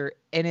together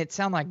and it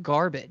sound like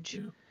garbage.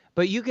 Yeah.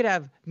 But you could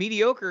have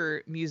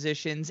mediocre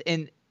musicians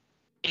and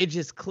it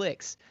just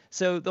clicks.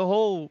 So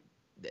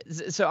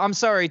I'm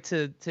sorry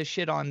to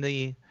shit on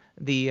the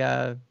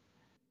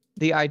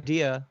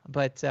idea,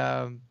 but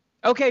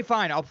okay,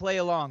 fine, I'll play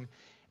along.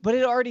 But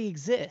it already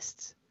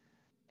exists.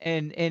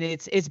 And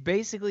it's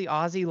basically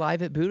Ozzy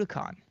live at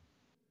Budokan.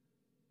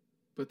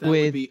 But that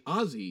would be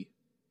Ozzy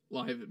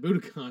live at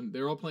Budokan.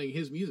 They're all playing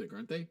his music,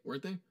 aren't they?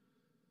 Weren't they?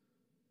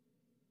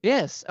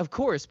 Yes, of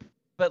course.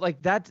 But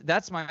like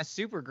that's my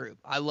super group.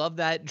 I love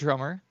that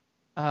drummer,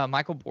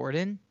 Michael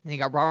Borden. And you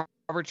got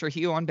Robert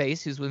Trujillo on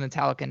bass, who's with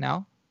Metallica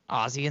now.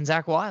 Ozzy and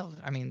Zakk Wylde.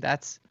 I mean,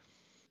 that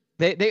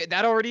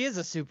already is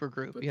a super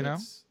group, but you know.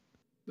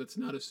 That's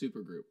not a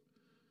super group.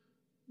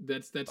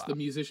 That's the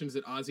musicians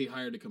that Ozzy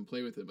hired to come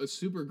play with him. A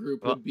super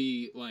group would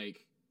be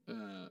like,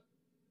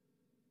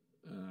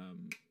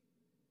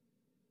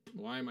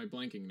 why am I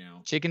blanking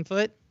now?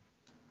 Chickenfoot?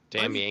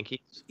 Damn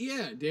Yankees.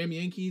 Yeah, Damn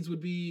Yankees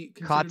would be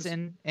considered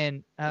Kotzen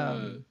and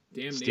Damn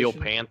Steel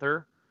Nation.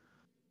 Panther.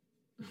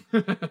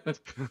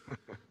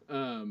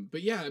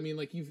 But yeah, I mean,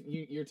 like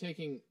you're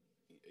taking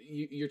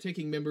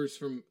members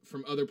from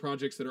other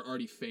projects that are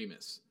already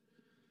famous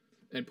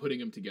and putting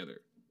them together.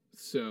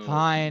 So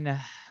fine.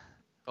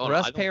 Oh,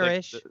 Russ I don't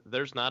Parrish. think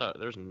there's not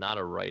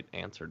a right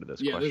answer to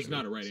this yeah, question. there's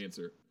not a right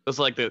answer. It's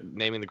like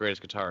naming the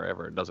greatest guitar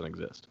ever. It doesn't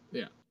exist.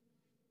 Yeah.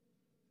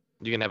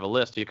 You can have a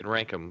list. You can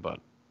rank them,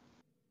 but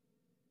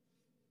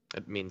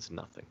it means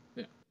nothing.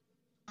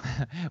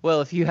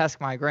 Well, if you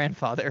ask my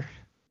grandfather,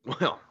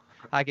 Well,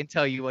 I can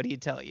tell you what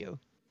he'd tell you.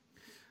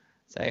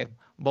 Say,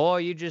 boy,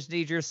 you just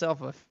need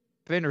yourself a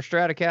Fender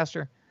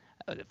Stratocaster,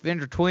 a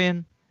Fender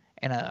Twin,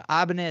 and a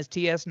Ibanez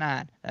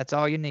TS9. That's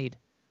all you need,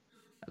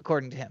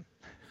 according to him.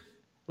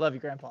 Love you,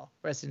 Grandpa.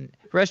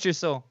 Rest your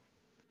soul.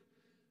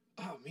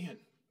 Oh man,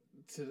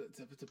 to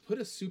put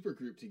a super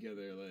group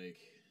together, like,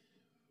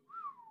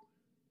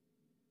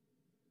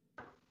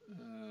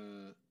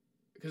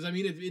 because I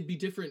mean it'd be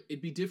different.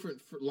 It'd be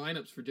different for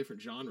lineups for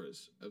different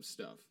genres of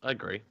stuff. I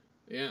agree.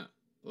 Yeah,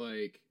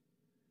 like,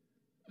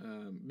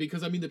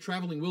 because I mean the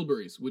Traveling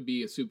Wilburys would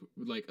be a super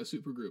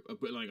group,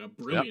 like a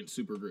brilliant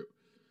super group.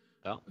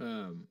 Yeah.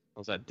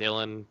 Was that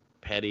Dylan,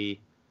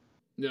 Petty?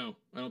 No,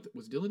 I don't.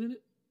 Was Dylan in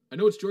it? I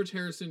know it's George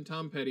Harrison,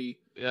 Tom Petty.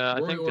 Yeah,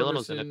 Roy I think Dylan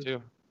was in it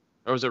too.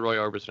 Or was it Roy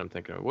Orbison? I'm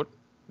thinking of what?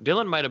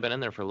 Dylan might have been in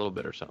there for a little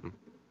bit or something.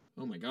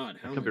 Oh my God,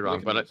 I could be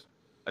wrong, but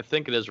I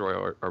think it is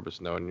Roy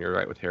Orbison though, and you're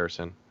right with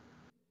Harrison.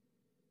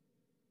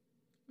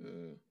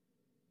 The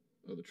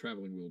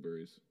Traveling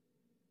Wilburys.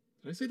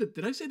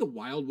 Did I say the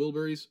Wild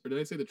Wilburys, or did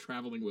I say the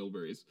Traveling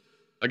Wilburys?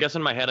 I guess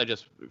in my head I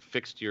just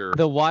fixed your.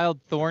 The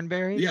Wild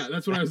Thornberries? Yeah,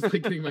 that's what I was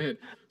thinking in my head.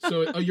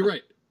 So, you're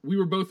right. We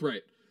were both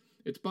right.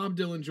 It's Bob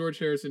Dylan, George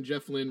Harrison,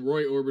 Jeff Lynne,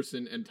 Roy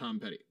Orbison, and Tom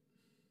Petty.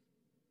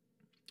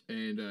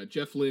 And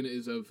Jeff Lynne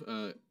is of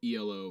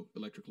ELO,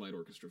 Electric Light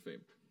Orchestra fame.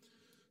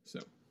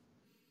 So.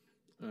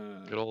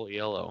 Good old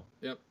ELO.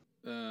 Yep.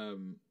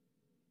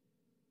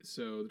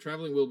 So the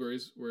Traveling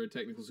Wilburys were a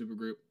technical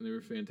supergroup, and they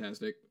were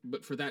fantastic.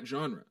 But for that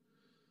genre,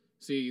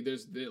 see,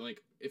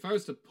 if I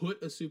was to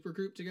put a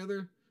supergroup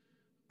together,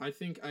 I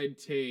think I'd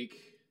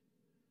take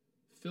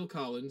Phil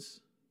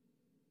Collins,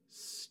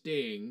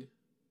 Sting,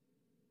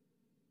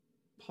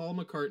 Paul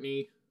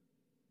McCartney,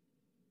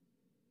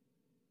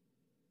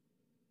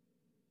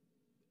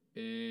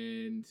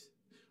 and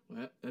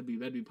that'd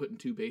be putting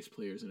two bass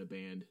players in a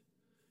band.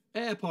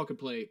 Paul could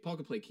play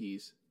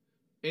keys,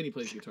 and he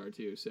plays guitar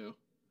too. So,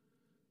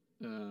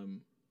 who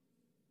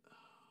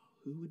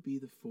would be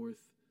the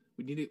fourth?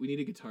 We need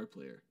a guitar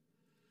player.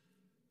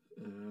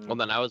 Well,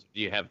 then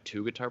do you have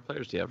two guitar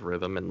players? Do you have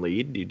rhythm and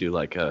lead? Do you do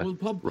like a? Well,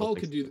 Paul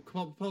could do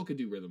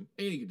rhythm,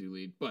 and he could do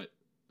lead. But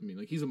I mean,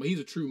 like he's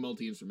a true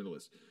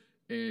multi-instrumentalist,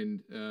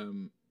 and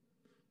Phil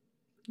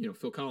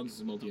Collins is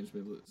a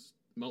multi-instrumentalist.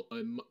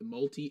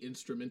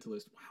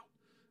 Multi-instrumentalist.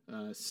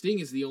 Wow. Sting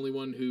is the only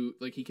one who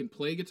he can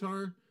play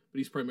guitar, but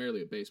he's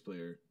primarily a bass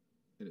player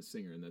and a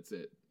singer, and that's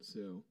it.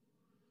 So.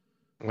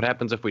 What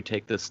happens if we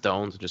take the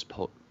Stones and just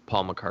put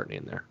Paul McCartney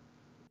in there?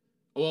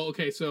 Well,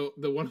 okay, so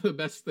one of the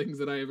best things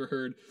that I ever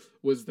heard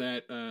was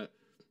that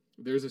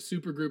there's a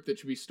super group that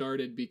should be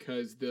started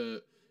because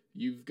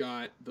you've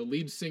got the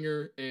lead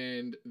singer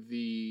and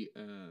the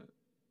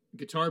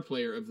guitar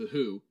player of The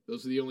Who.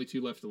 Those are the only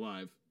two left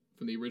alive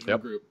from the original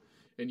group.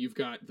 And you've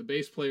got the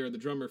bass player and the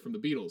drummer from the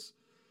Beatles.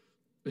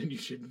 And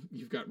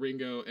you've got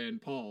Ringo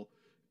and Paul,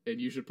 and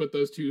you should put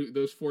those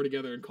four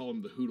together and call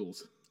them the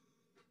Hoodles.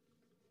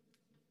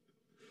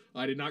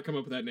 I did not come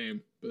up with that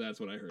name, but that's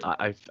what I heard.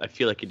 I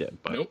feel like you did,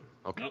 but nope,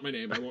 okay. Not my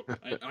name. I won't.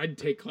 I'd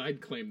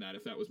claim that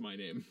if that was my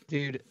name.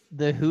 Dude,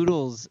 the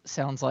Hoodles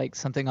sounds like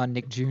something on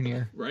Nick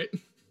Jr. Right?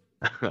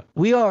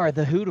 We are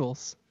the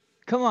Hoodles.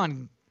 Come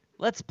on,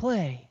 let's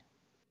play.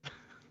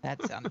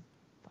 That sounded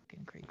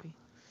fucking creepy.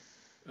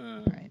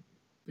 All right.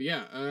 But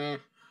yeah,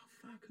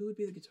 who would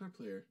be the guitar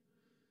player?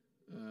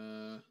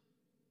 I'm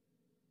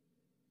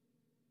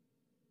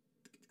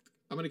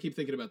gonna keep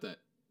thinking about that.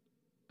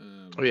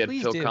 We had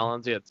Phil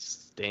Collins, you had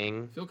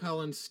Sting. Phil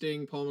Collins,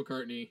 Sting, Paul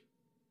McCartney.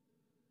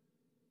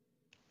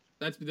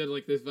 That's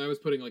like this. If I was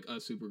putting like a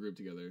super group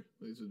together,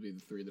 these would be the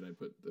three that I'd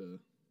put.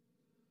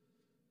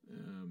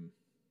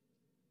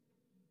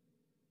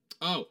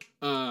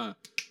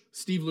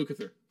 Steve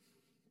Lukather.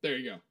 There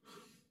you go.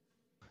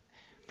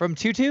 From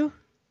Tutu?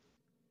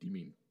 Do you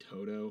mean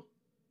Toto?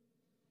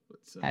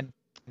 Had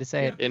to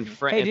say it. In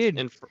France, hey, dude.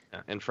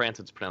 In France,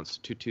 it's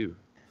pronounced Tutu.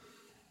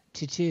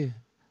 Tutu.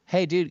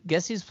 Hey, dude,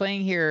 guess who's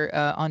playing here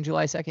on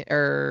July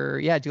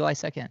 2nd? July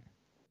 2nd.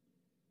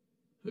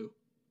 Who?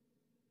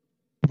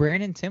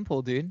 Brandon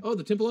Temple, dude. Oh,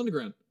 the Temple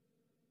Underground.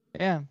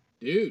 Yeah.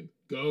 Dude,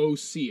 go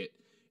see it.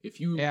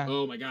 Yeah.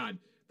 Oh my God,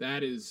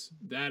 that is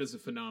a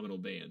phenomenal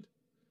band.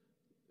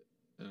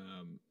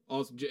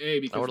 Also,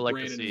 because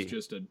Brandon is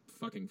just a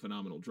fucking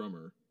phenomenal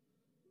drummer.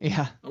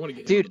 Yeah. I want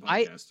to get him on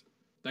the podcast.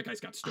 That guy's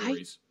got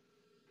stories.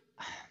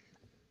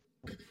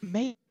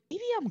 Maybe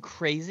I'm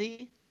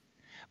crazy,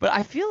 but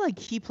I feel like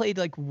he played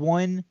like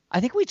one. I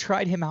think we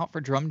tried him out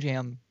for Drum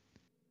Jam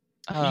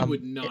He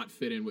would not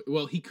fit in with.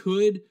 Well, he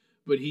could,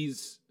 but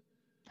he's.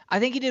 I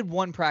think he did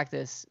one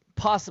practice,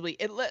 possibly.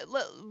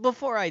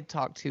 Before I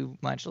talk too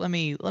much, let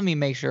me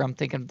make sure I'm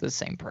thinking of the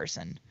same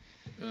person.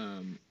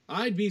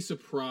 I'd be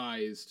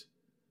surprised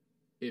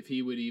if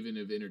he would even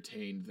have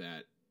entertained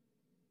that,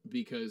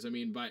 because I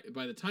mean, by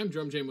the time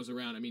Drum Jam was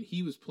around, I mean,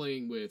 he was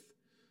playing with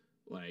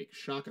like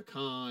Shaka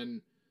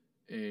Khan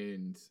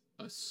and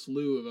a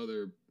slew of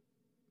other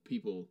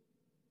people.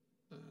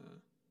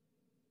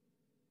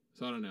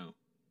 So I don't know.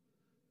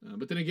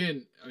 But then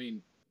again, I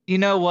mean, you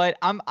know what?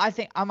 I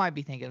think I might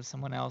be thinking of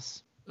someone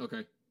else.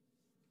 Okay.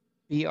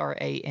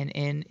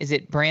 Brann. Is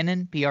it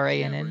Brandon? Brann.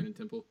 Yeah, Brandon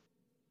Temple.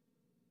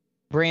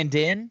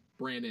 Brandon.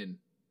 Brannon.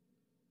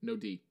 No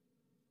D.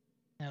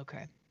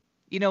 Okay.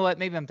 You know what?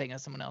 Maybe I'm thinking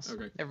of someone else.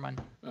 Okay. Never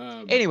mind.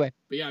 Anyway,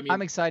 but yeah, I mean,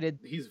 I'm excited.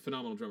 He's a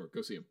phenomenal drummer.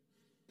 Go see him.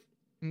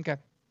 Okay.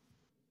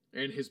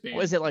 And his band.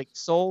 What is it, like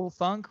soul,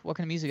 funk? What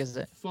kind of music is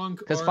it? Funk.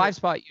 Because 5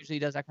 Spot usually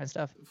does that kind of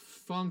stuff.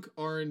 Funk,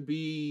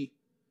 R&B,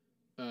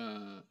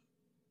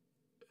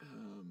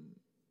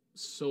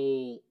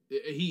 soul.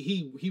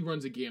 He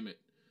runs a gamut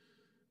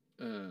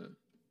of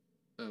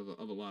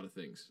a lot of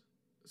things.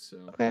 So.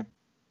 Okay.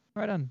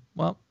 Right on.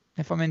 Well,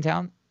 if I'm in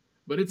town.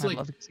 But it's like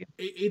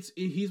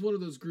he's one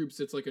of those groups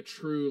that's like a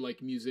true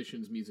like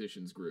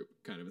musicians group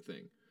kind of a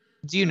thing.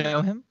 Do you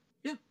know him?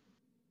 Yeah.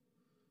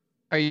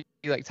 Are you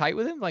like tight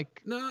with him?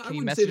 Like, no, I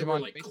wouldn't say that we're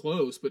like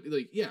close, but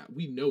like, yeah,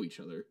 we know each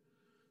other.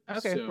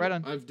 Okay, so right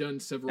on. I've done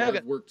several. Okay.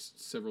 I've worked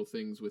several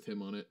things with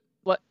him on it.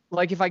 What,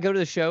 like, if I go to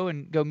the show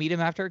and go meet him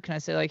after, can I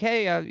say like,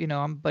 hey,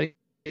 I'm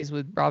buddies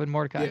with Robin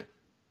Mordecai? Yeah.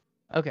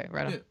 Okay,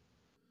 right on.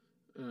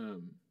 Yeah.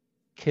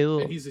 Cool.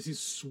 And he's a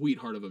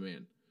sweetheart of a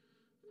man.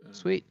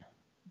 Sweet.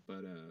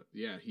 But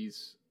yeah,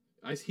 he's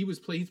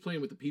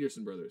playing with the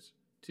Peterson brothers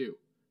too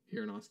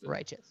here in Austin.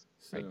 Righteous.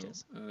 So,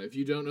 if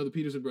you don't know the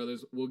Peterson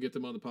brothers, we'll get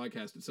them on the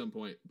podcast at some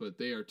point. But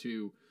they are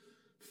two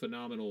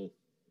phenomenal,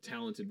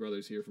 talented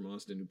brothers here from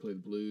Austin who play the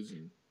blues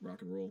and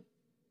rock and roll.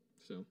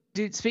 So,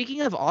 dude,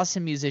 speaking of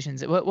Austin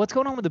musicians, what's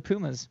going on with the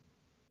Pumas?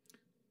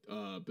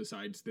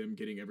 Besides them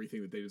getting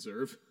everything that they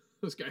deserve,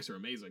 those guys are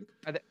amazing.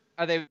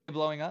 Are they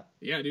blowing up?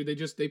 Yeah, dude.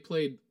 They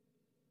played.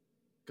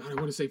 God, I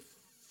want to say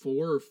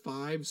 4 or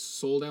 5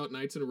 sold out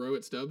nights in a row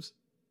at Stubbs.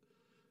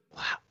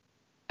 Wow.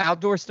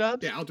 Outdoor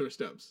Stubbs? Yeah, outdoor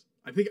Stubbs.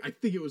 I think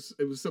it was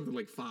something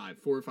like 4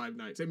 or 5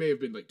 nights. It may have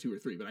been like 2 or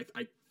 3, but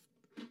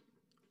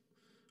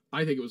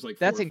I think it was like 4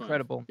 That's or 5.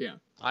 incredible. Yeah.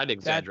 I'd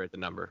exaggerate the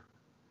number.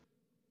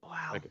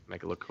 Wow.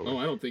 Make it look cool. Oh,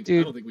 I don't think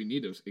we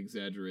need to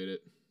exaggerate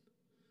it.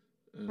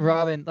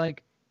 Robin,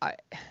 like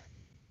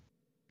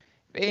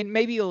and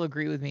maybe you'll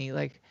agree with me,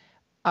 like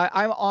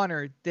I'm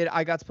honored that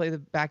I got to play the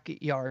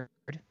backyard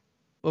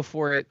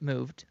before it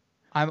moved.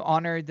 I'm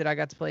honored that I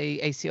got to play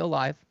ACL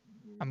live.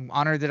 I'm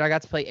honored that I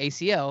got to play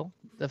ACL,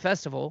 the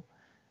festival.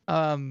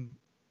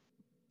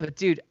 But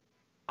dude,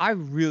 I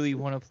really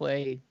want to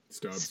play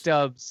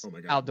Stubbs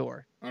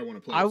outdoor. I want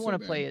to play. I want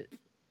to play it.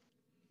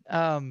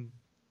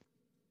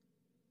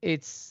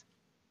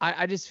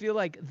 I just feel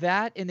like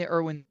that and the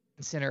Irwin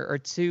Center are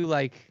two,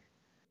 like,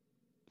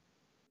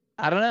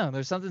 I don't know.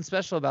 There's something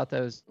special about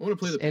those. I want to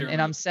play the Paramount.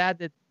 And I'm sad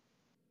that.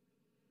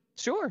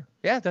 Sure.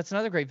 Yeah, that's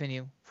another great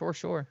venue for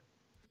sure.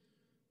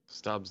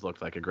 Stubbs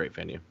looked like a great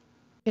venue.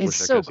 It's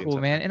so cool,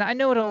 man. And I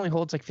know it only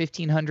holds like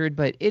 1,500,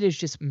 but it is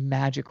just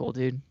magical,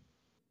 dude.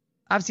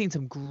 I've seen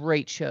some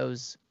great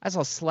shows. I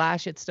saw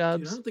Slash at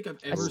Stubbs. Dude, I don't think I've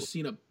ever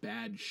seen a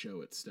bad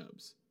show at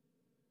Stubbs.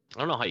 I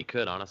don't know how you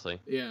could, honestly.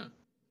 Yeah.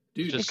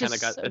 Dude, it's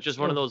just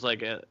one of those,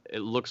 like, it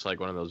looks like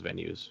one of those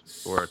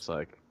venues where it's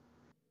like.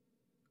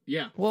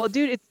 Yeah. Well,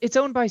 dude, it's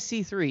owned by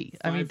C3.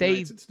 I mean, they.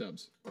 Nights at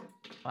Stubbs.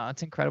 Wow,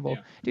 it's incredible.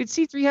 Yeah. Dude,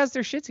 C3 has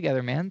their shit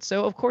together, man.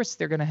 So, of course,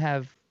 they're going to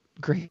have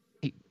great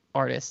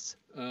artists.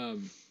 I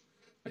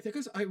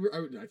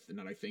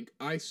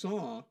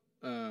saw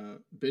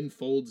Ben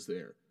Folds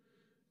there.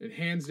 And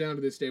hands down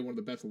to this day, one of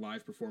the best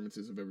live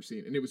performances I've ever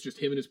seen. And it was just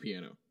him and his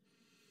piano.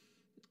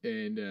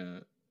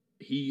 And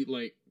he,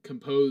 like,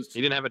 composed.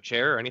 He didn't have a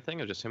chair or anything?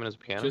 It was just him and his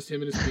piano? Just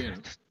him and his piano.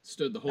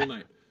 Stood the whole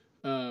night.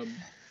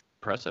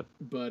 Impressive.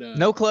 But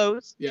no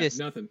clothes. Yeah, just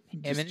nothing.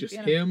 Just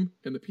him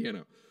and the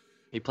piano.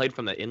 He played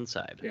from the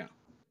inside. Yeah.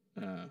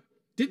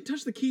 Didn't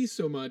touch the keys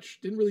so much.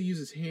 Didn't really use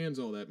his hands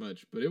all that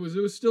much. But it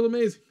was still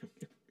amazing.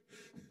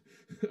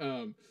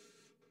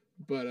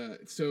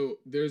 So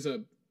there's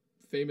a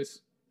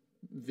famous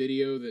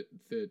video that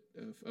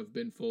of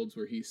Ben Folds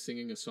where he's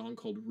singing a song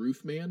called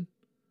Roof Man.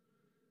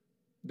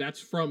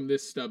 That's from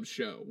this Stubbs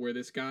show where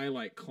this guy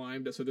like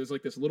climbed. So there's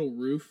like this little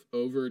roof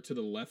over to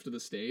the left of the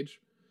stage.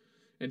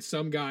 And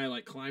some guy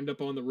like climbed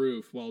up on the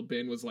roof while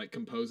Ben was like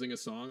composing a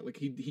song. Like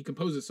he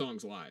composes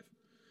songs live.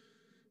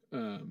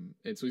 And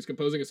so he's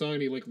composing a song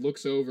and he like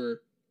looks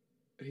over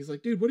and he's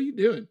like, dude, what are you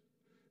doing?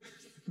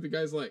 The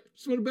guy's like,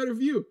 just want a better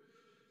view.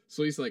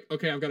 So he's like,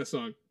 okay, I've got a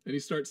song. And he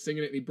starts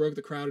singing it and he broke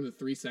the crowd into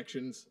 3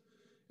 sections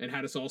and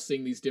had us all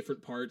sing these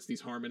different parts,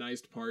 these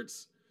harmonized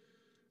parts.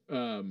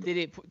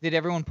 Did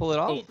everyone pull it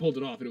off? Oh, it pulled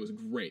it off and it was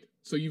great.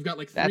 So you've got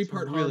like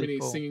 3-part really harmony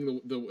cool.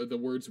 Singing the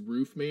words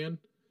Roof Man.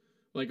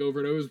 Like over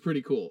and over. It was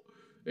pretty cool.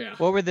 Yeah.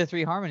 What were the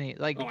 3 harmonies?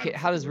 Like, Oh, I don't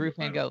how does fucking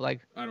Roofman remember. go?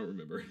 Like, I don't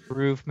remember.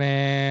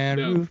 Roofman,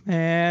 No.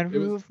 Roofman, It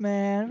was-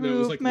 Roofman, No, it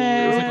was like Roofman.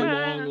 long. It was like a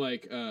long,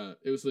 like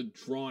it was like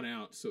drawn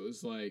out. So it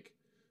was like,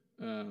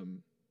 so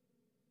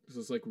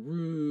it's like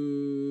Roofman,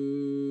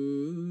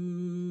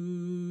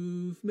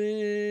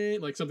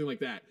 like something like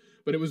that.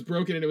 But it was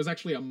broken, and it was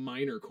actually a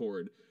minor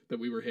chord that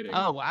we were hitting.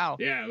 Oh, wow.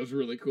 Yeah, it was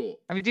really cool.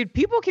 I mean, dude,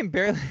 people can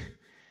barely.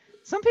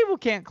 Some people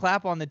can't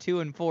clap on the 2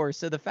 and 4.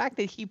 So the fact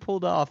that he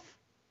pulled off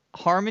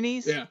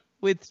harmonies Yeah.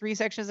 with 3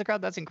 sections of the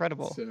crowd, that's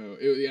incredible. So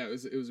it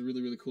was a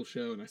really, really cool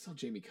show, and I saw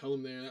Jamie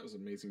Cullum there. That was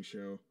an amazing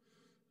show.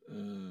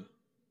 Trying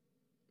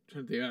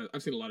to think,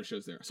 I've seen a lot of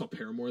shows there. I saw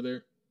Paramore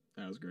there.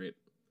 That was great.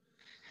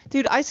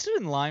 Dude, I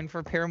stood in line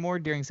for Paramore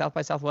during South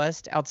by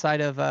Southwest outside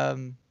of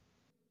the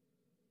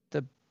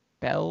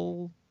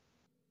Bell.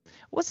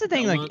 What's the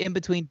thing Belmont? like in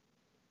between?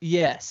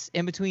 Yes,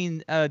 in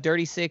between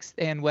Dirty Sixth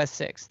and West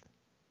Sixth.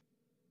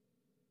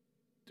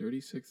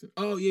 36.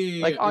 Oh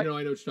yeah. Like, I know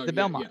what you're talking the about.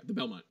 Belmont. Yeah, the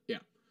Belmont. Yeah.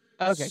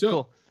 Okay, So-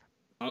 cool.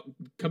 I'll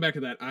come back to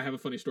that. I have a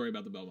funny story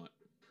about the Belmont.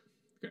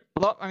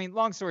 Well, I mean,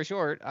 long story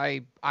short,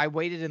 I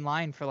waited in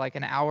line for like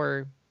an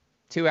hour,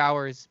 2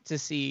 hours to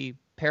see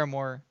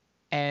Paramore,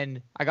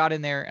 and I got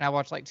in there and I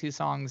watched like 2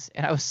 songs,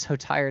 and I was so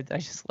tired that I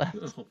just left.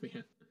 Oh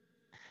man.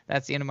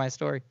 That's the end of my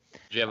story.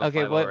 Did you have a Okay,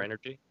 5-hour what-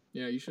 energy?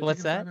 Yeah, you should.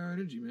 What's take a that? 5-hour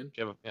energy, man. Did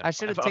you have a, yeah, I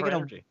should have 5-hour taken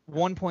energy. a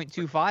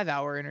 1.25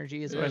 hour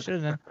energy is what I Yeah.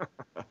 should have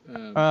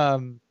Um,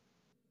 done.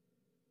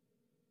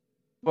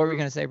 What were we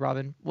gonna say,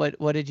 Robin? What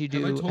did you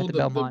do have I at told the the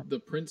Belmont? the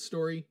Prince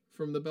story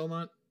from the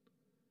Belmont?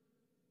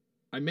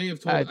 I may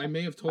have told. I- I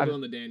may have told I've- it on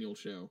the Daniel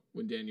show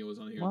when Daniel was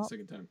on here Well, the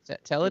second time.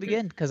 Tell it Okay.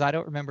 again, because I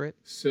don't remember it.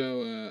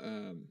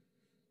 So,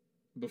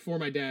 before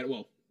my dad,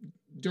 well,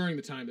 during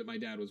the time that my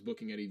dad was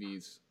booking Eddie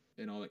V's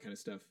and all that kind of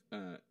stuff,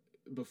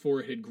 before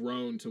it had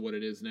grown to what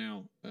it is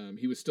now,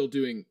 he was still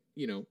doing,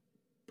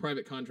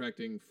 private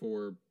contracting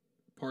for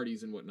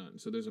parties and whatnot.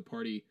 So there's a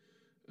party,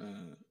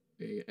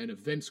 an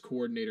events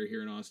coordinator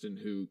here in Austin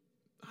who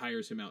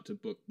hires him out to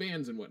book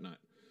bands and whatnot.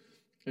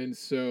 And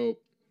so,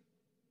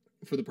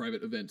 for the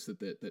private events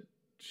that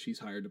she's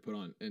hired to put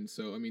on. And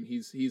so, I mean,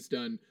 he's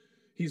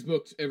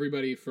booked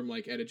everybody from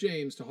like Etta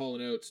James to Hall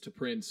 & Oates to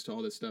Prince to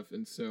all this stuff.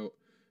 And so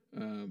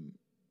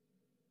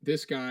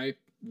this guy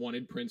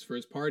wanted Prince for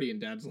his party, and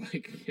Dad's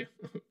like, yeah,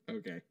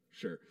 okay,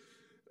 sure.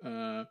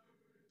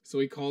 So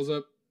he calls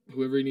up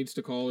whoever he needs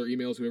to call or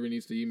emails whoever he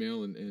needs to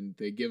email, and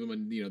they give him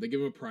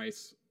a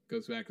price,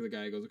 goes back to the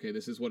guy, goes, okay,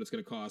 this is what it's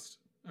going to cost.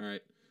 All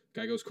right.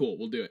 Guy goes, cool,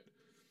 we'll do it.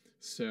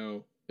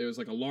 So it was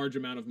like a large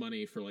amount of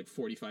money for like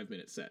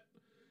 45-minute set.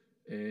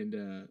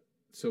 And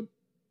so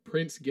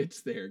Prince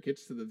gets to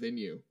the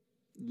venue,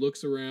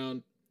 looks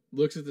around,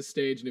 looks at the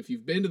stage, and if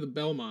you've been to the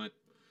Belmont,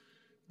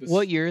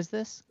 What year is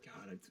this?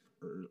 God, it's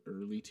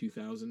early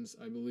 2000s,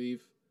 I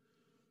believe.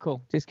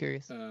 Cool. Just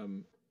curious.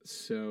 And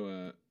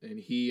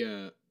he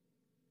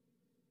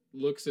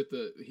looks at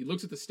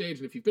the stage,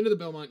 and if you've been to the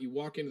Belmont, you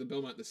walk into the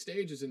Belmont. The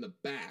stage is in the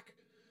back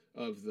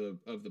of the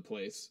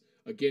place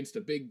against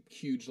a big,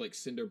 huge like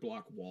cinder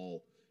block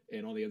wall,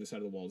 and on the other side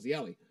of the wall is the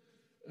alley.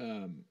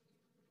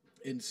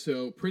 And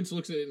so Prince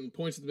looks at it and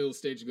points at the middle of the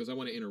stage and goes, "I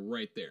want to enter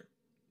right there."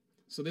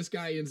 So this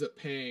guy ends up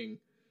paying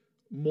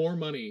more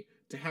money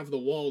to have the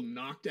wall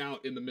knocked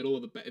out in the middle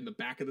of in the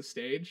back of the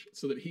stage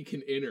so that he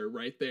can enter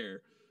right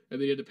there, and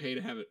then he had to pay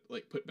to have it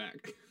like put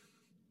back.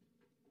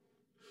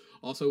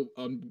 Also,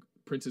 on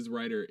Prince's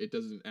rider, it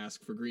doesn't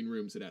ask for green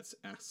rooms; it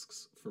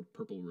asks for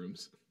purple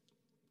rooms.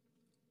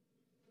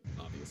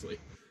 Obviously,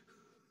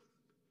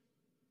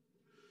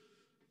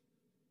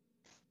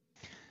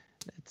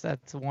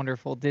 That's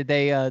wonderful. Did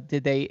they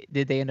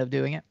end up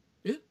doing it?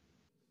 Yeah.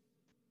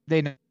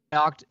 They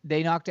knocked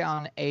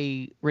down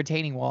a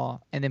retaining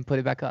wall and then put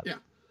it back up. Yeah.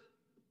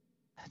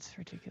 That's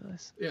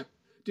ridiculous.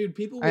 dude,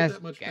 people with That's-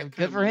 that much. yeah, that kind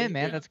good of for money, him,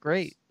 man. That's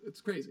great.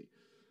 It's crazy.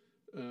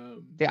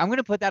 Yeah, I'm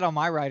gonna put that on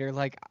my rider.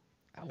 Like,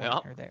 I want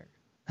Yep. her there.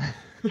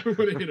 I'm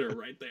gonna hit her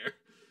right there.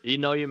 You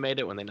know you made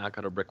it when they knock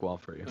out a brick wall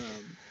for you.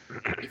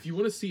 If you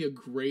want to see a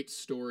great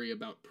story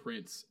about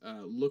Prince,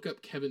 look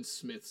up Kevin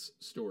Smith's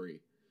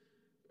story.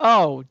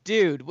 Oh,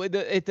 dude,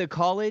 at the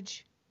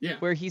college Yeah.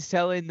 where he's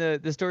telling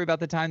the story about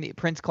the time that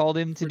Prince called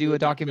him to For do the a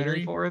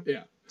documentary for him.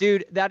 Yeah.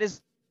 Dude, that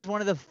is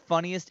one of the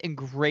funniest and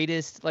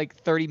greatest like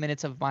 30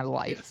 minutes of my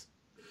life.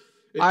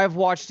 Yes. I've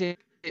watched it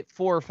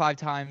 4 or 5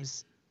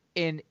 times,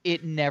 and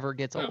it never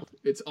gets No, old.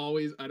 it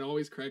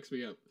always cracks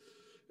me up.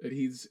 And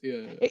he's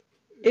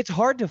It's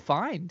hard to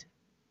find.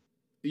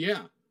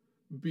 yeah,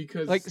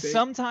 because Like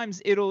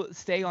sometimes it'll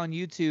stay on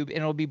YouTube and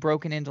it'll be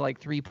broken into like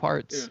 3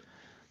 parts.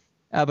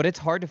 Yeah. But it's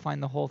hard to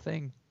find the whole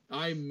thing.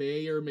 I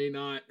may or may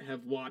not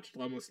have watched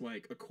almost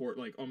like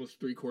almost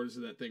 3/4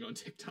 of that thing on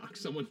TikTok.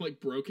 Someone like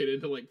broke it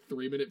into like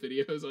 3-minute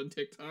videos on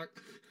TikTok,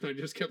 and I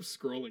just kept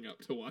scrolling up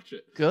to watch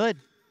it. Good.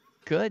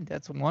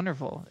 That's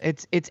wonderful.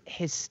 It's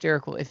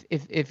hysterical.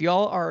 If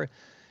y'all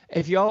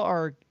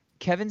are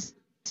Kevin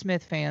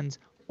Smith fans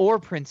or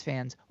Prince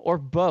fans or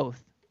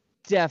both,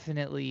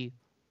 definitely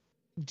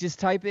just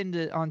type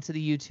onto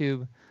the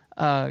YouTube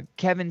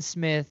Kevin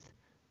Smith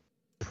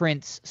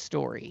Prince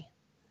story.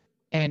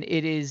 and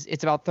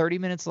it's about 30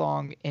 minutes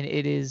long, and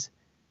it is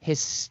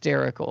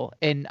hysterical.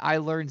 And I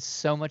learned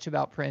so much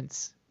about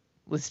Prince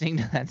listening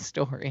to that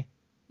story.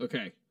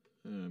 Okay,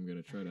 I'm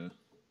gonna try to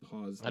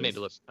pause this. I need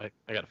to listen.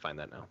 I gotta find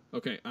that now.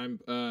 Okay, I'm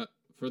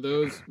for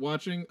those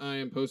watching, I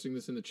am posting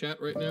this in the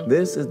chat right now.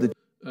 This is the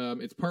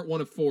It's part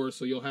 1 of 4,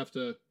 so you'll have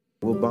to.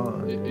 will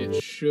bond.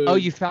 It should. Oh,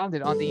 you found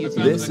it on the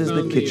YouTube. This I is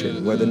the found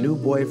kitchen where the new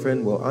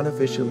boyfriend will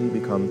unofficially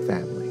become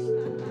family.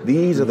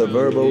 These are the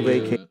verbal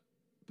vacation.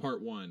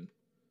 Part 1.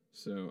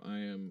 So I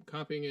am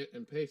copying it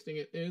and pasting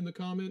it in the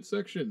comment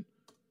section.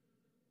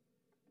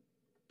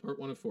 Part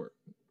 1 of 4.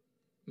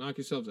 Knock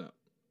yourselves out.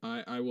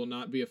 I will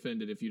not be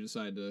offended if you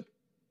decide to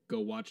go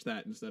watch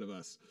that instead of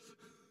us.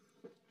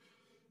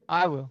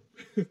 I will.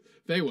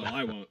 They will.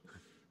 I won't.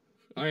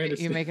 I understand.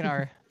 You're making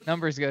our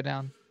numbers go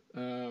down.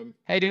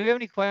 Hey, do we have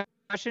any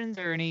questions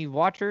or any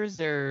watchers?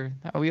 Or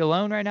are we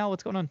alone right now?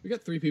 What's going on? We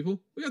got 3 people.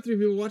 We got 3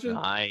 people watching.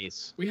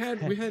 Nice. We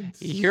had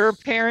Your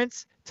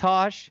parents,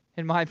 Tosh,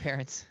 and my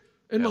parents.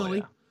 and Hell Molly,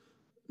 yeah.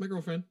 my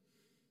girlfriend.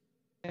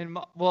 And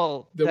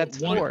well, The that's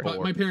one, 4. but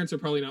my parents are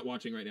probably not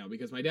watching right now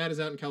because my dad is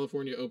out in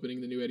California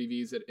opening the new Eddie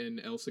V's in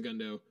El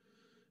Segundo,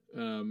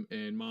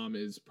 and mom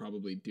is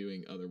probably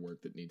doing other work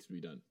that needs to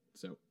be done.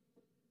 So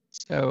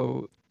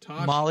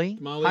Tosh, Molly,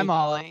 hi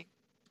Molly,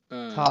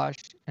 Tosh,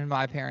 and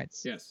my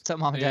parents. Yes. What's up,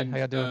 Mom and Dad? How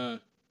y'all doing?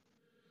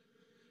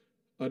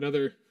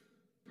 Another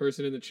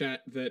person in the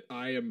chat that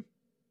I'm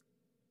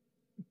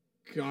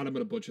gonna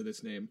butcher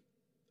this name.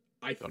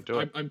 Don't do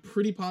it. I'm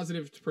pretty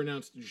positive it's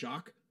pronounced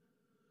Jacques.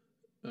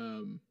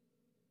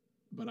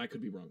 But I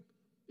could be wrong.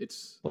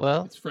 It's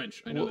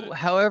French. I know that.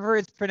 However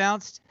it's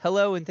pronounced,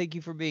 hello and thank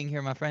you for being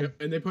here, my friend.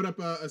 Yep. And they put up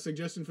a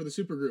suggestion for the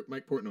supergroup,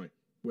 Mike Portnoy,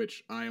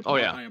 which I applaud. Oh,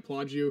 yeah. I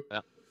applaud you.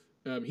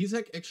 Yeah. He's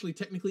actually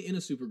technically in a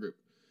supergroup.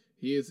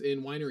 He is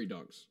in Winery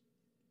Dogs,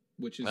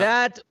 which is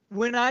That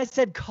when I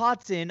said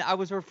Kotzen, I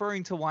was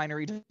referring to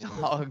Winery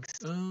Dogs.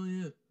 Oh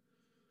yeah.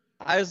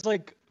 I was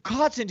like,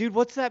 Kotzen, dude,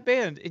 what's that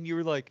band? And you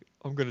were like,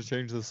 I'm gonna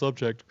change the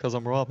subject because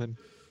I'm Robin.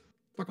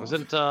 Fuck off.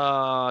 Wasn't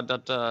I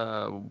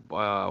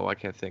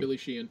can't think. Billy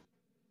Sheehan.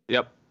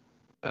 Yep.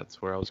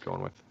 That's where I was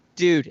going with.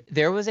 Dude,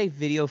 there was a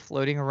video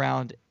floating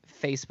around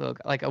Facebook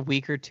like a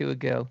week or 2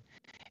 ago.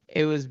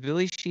 It was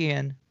Billy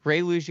Sheehan,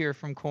 Ray Luzier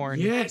from Korn,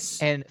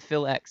 Yes. and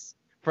Phil X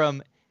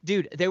from.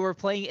 Dude, they were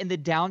playing in the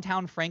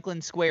downtown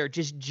Franklin Square,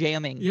 just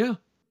jamming. Yeah.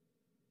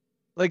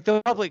 Like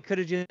the public could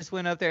have just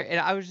went up there,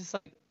 and I was just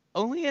like,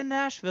 only in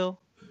Nashville.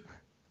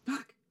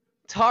 Fuck.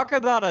 Talk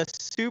about a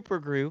super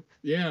group.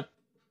 Yeah.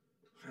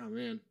 Oh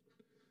man.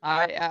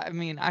 I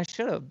mean, I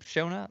should have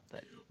shown up,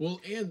 but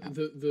Well, and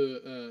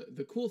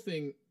the cool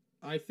thing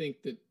I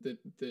think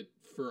that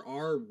for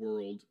our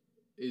world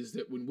is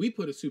that when we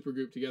put a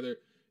supergroup together,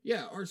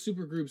 yeah, our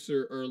supergroups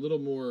are a little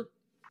more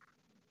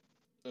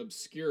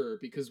obscure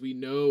because we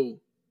know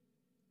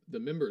the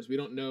members. We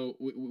don't know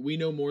we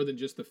know more than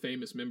just the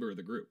famous member of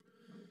the group.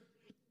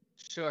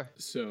 sure.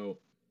 So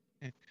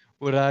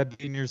Would I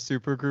be in your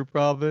super group,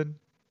 Robin?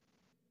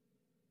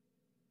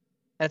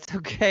 That's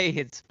okay.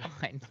 It's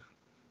fine.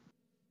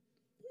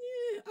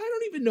 yeah, I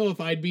don't even know if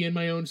I'd be in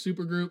my own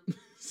supergroup.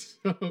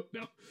 So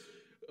no.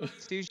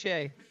 Touche.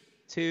 If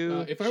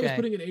I was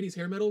putting an 80s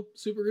hair metal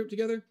supergroup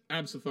together,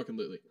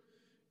 absolutely.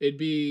 It'd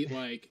be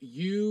like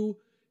you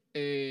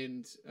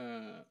and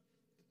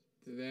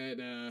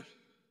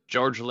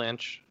George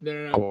Lynch.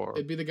 No. Or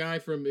It'd be the guy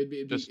from it'd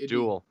be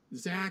Duel.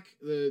 Zach,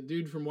 the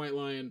dude from White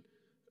Lion,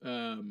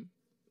 Rev,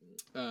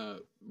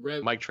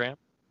 Mike Tramp.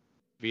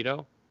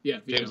 Vito. yeah,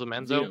 Vito, James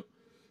Lomenzo.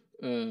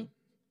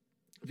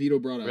 Vito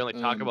brought up. We only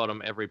talk about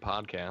him every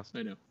podcast.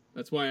 I know.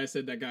 That's why I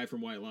said that guy from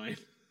White Lion.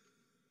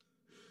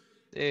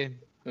 Dude.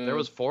 There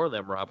was 4 of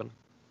them, Robin.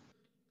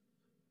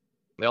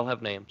 They all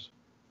have names.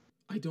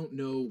 I don't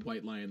know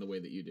White Lion the way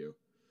that you do.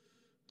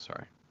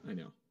 Sorry. I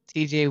know.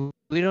 TJ,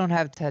 we don't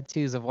have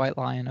tattoos of White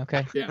Lion,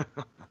 okay? Yeah,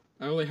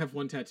 I only have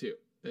one tattoo.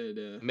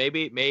 And,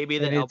 Maybe the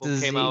And it's album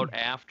a came Z. out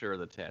after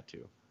the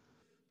tattoo.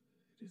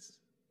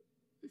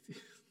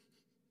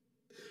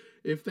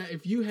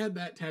 if you had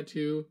that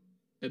tattoo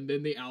and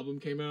then the album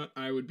came out,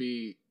 I would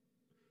be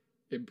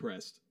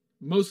impressed.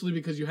 Mostly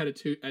because you had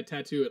a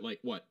tattoo at like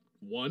what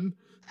 1?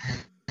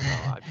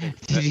 I think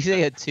Did you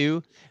say a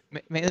 2?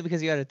 Mainly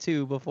because you had a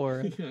 2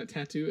 before. A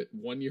tattoo at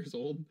 1 years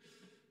old.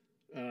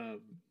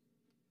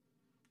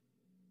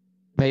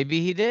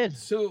 Maybe he did.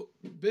 So,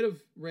 bit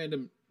of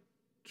random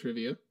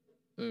trivia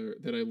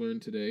that I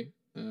learned today.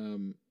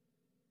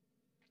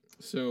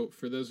 So,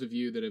 for those of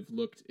you that have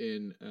looked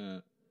in,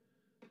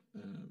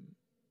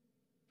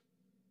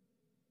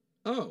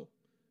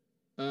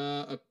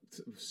 a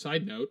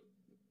side note,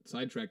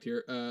 sidetracked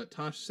here.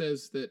 Tosh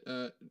says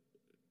that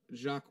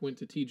Jacques went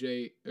to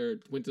TJ or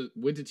went to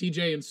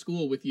TJ in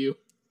school with you.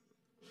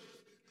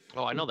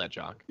 Oh, I know that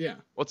Jock. Yeah.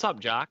 What's up,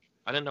 Jock?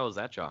 I didn't know it was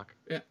that Jock.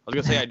 Yeah. I was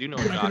gonna say I do know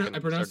Jock. I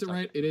pronounced it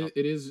right.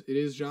 It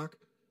is Jacques.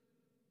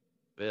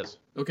 It is.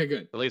 Okay,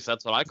 good. At least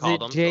that's what I Is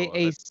called it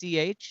him.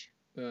 Jach?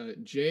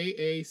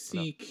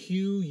 JACQUUES.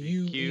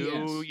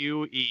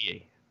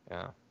 Q-U-E.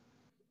 Yeah.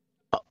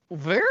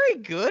 Very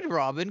good,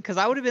 Robin, because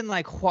I would have been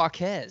like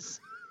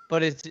Joaquez,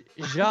 but it's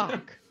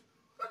Jacques.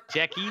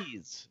 Jacques.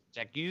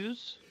 Jacques?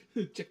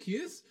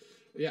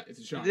 Yeah,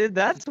 it's Jacques. Dude,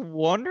 that's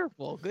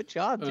wonderful. Good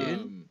job,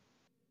 dude.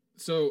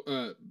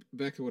 So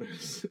back to what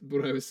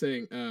I was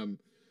saying. And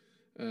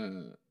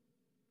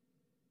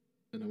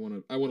I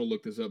want to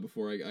look this up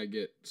before I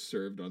get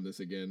served on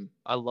this again.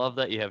 I love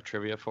that you have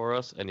trivia for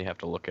us and you have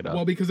to look it up.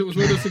 Well, because it was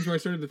one of those things where I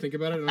started to think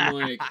about it, and I'm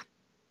like,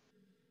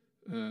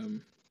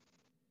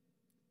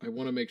 I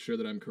want to make sure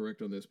that I'm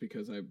correct on this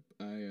because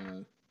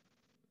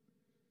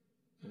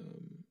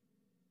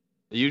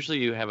Usually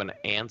you have an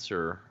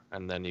answer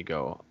and then you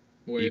go.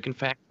 Wait. You can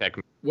fact check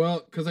me.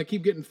 Well, because I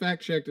keep getting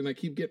fact checked and I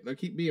keep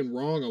being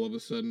wrong all of a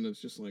sudden.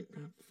 It's just like,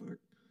 oh, fuck.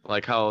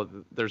 Like how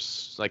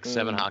there's like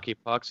 7 hockey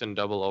pucks in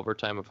double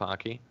overtime of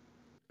hockey.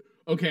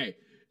 Okay,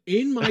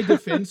 in my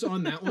defense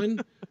on that one,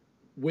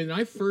 when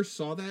I first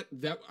saw that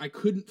I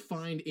couldn't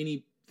find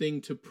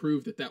anything to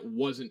prove that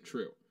wasn't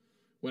true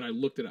when I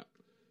looked it up.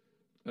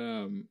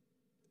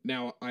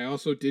 Now I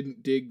also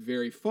didn't dig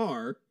very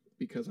far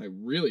because I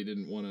really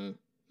didn't want to.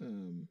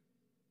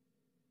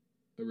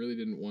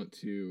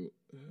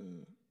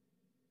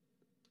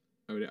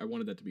 I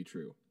wanted that to be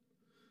true.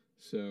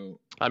 So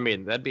I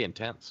mean, that'd be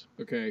intense.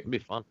 Okay, it'd be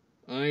fun.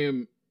 I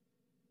am,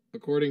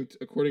 according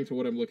to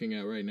what I'm looking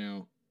at right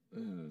now.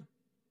 I'm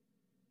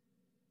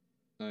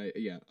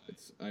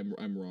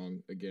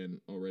wrong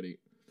again already.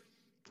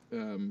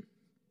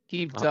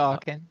 Keep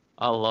talking.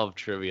 I love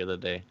trivia of the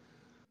day.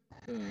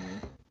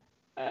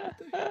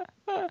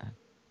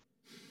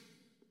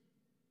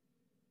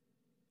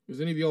 Was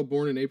any of y'all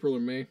born in April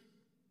or May?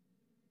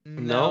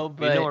 No,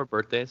 but you know our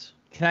birthdays.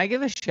 Can I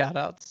give a shout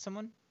out to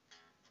someone?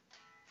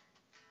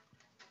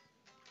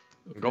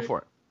 Okay. Go for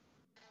it.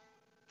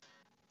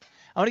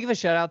 I want to give a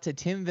shout out to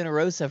Tim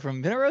Venerosa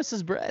from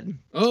Venerosa's Bread.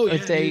 Oh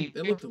yeah, dude,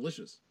 that looked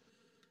delicious.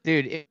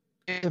 Dude,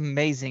 it's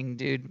amazing,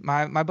 dude.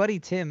 My buddy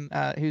Tim,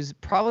 who's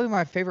probably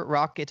my favorite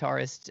rock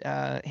guitarist,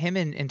 him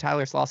and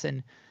Tyler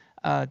Slauson,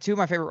 two of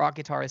my favorite rock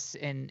guitarists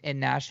in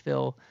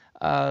Nashville.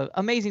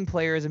 Amazing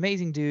players,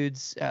 amazing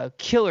dudes,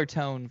 killer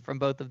tone from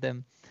both of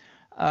them.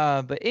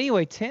 But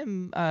anyway,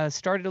 Tim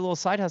started a little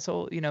side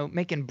hustle,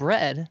 making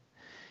bread,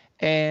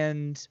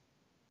 and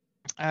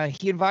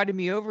he invited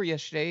me over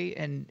yesterday,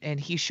 and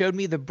he showed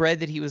me the bread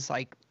that he was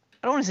like,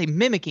 I don't want to say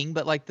mimicking,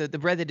 but like the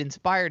bread that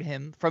inspired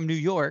him from New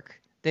York,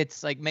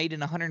 that's like made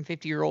in a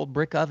 150-year-old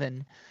brick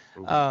oven.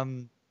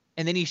 And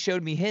then he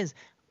showed me his.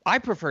 I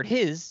preferred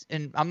his,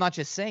 and I'm not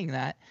just saying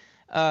that.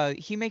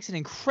 He makes an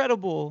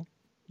incredible,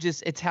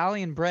 just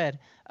Italian bread.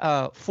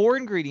 4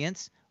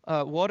 ingredients: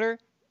 water,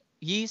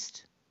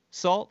 yeast,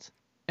 salt,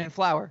 and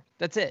flour.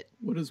 That's it.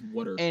 What is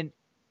water? And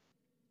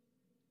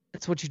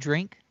that's what you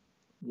drink?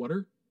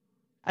 Water?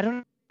 I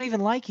don't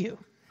even like you.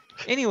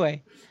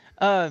 Anyway,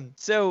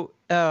 so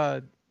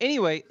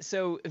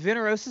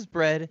Venerosa's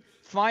Bread,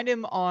 find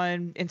him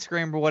on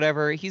Instagram or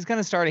whatever. He's going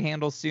to start a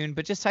handle soon,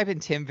 but just type in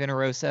Tim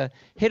Venerosa.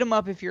 Hit him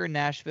up if you're in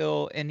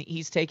Nashville, and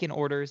he's taking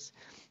orders.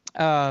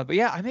 But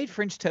yeah, I made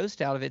French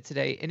toast out of it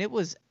today, and it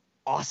was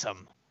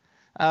awesome.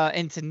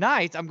 And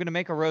tonight I'm going to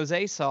make a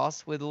rosé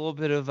sauce with a little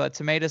bit of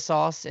tomato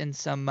sauce and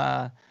some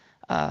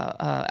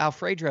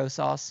Alfredo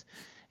sauce.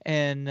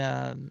 And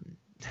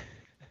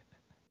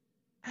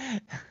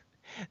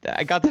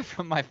I got that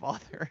from my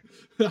father.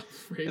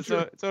 It's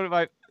one of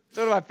my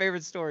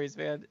favorite stories,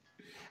 man.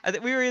 I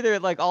think we were either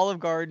at like Olive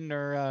Garden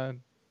or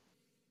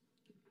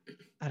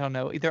I don't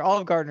know, either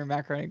Olive Garden or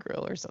Macaroni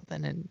Grill or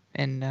something.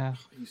 And I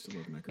used to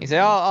love macaroni. he said,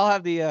 "I'll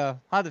have the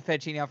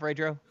fettuccine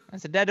Alfredo." I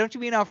said, "Dad, don't you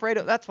mean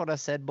Alfredo?" "That's what I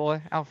said,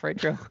 boy,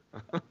 Alfredo."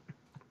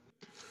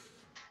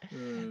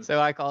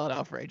 So I call it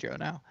Alfredo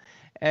now.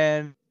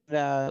 And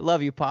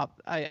love you,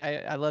 Pop.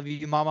 I love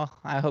you, Mama.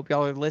 I hope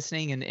y'all are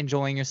listening and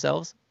enjoying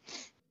yourselves.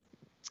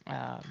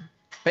 But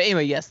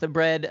anyway, yes, the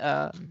bread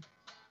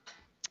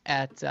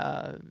at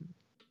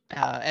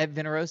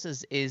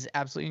Venerosa's is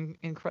absolutely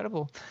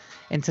incredible.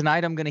 And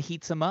tonight I'm gonna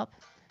heat some up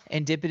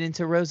and dip it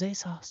into rosé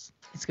sauce.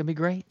 It's gonna be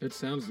great. It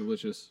sounds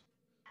delicious.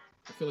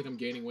 I feel like I'm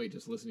gaining weight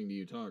just listening to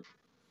you talk.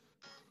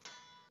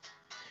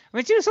 I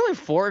mean, dude, it's only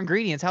 4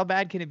 ingredients. How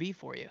bad can it be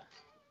for you?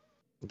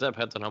 It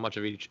depends on how much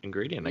of each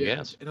ingredient, I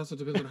guess. It also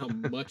depends on how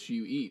much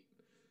you eat.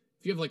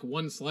 If you have like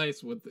one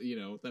slice with,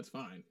 that's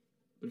fine.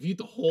 But if you eat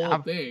the whole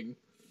thing.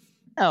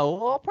 No,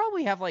 well, I'll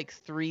probably have like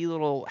 3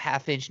 little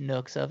half-inch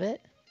nooks of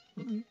it.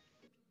 Mm-hmm.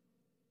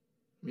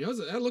 I mean,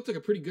 that looked like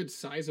a pretty good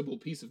sizable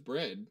piece of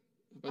bread.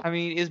 I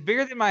mean, it's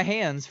bigger than my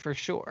hands for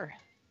sure.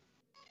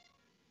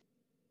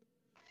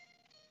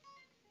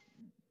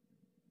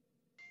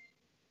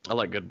 I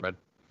like good bread.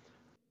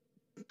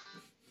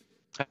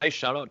 Hey,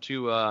 shout out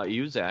to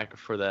you, Zach,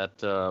 for that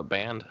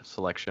band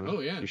selection. Oh,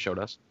 yeah. You showed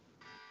us.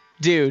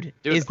 Dude,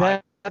 is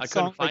that I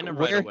song, couldn't find him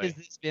right where away. has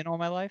this been all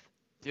my life?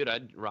 Dude, I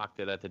rocked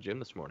it at the gym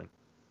this morning.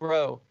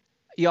 Bro,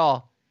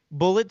 y'all,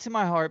 Bullet to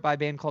My Heart by a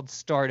band called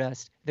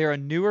Stardust. They're a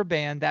newer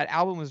band. That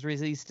album was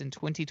released in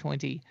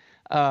 2020.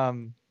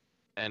 And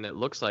it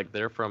looks like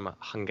they're from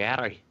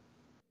Hungary.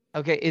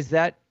 Okay, is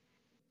that...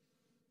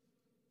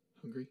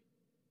 Hungry?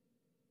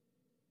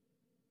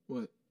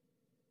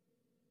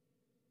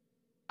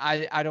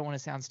 I don't want to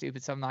sound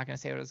stupid, so I'm not going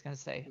to say what I was going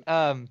to say.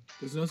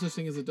 There's no such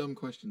thing as a dumb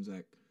question,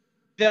 Zach.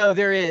 No,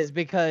 there is,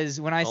 because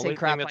when I The say only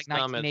crap thing like that's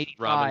dumb is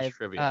Robin's 1985,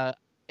 trivia.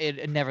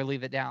 it never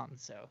leave it down.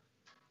 So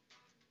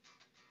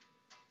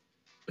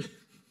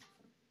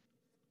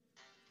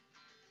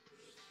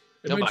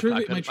And No, my but I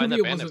trivia, couldn't find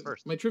that band at wasn't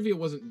first. my trivia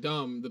wasn't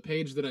dumb. The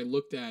page that I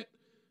looked at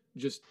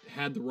just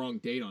had the wrong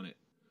date on it.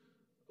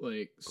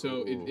 Like,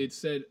 so Ooh. it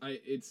said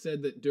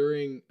that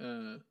during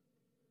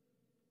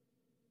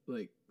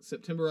like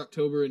September,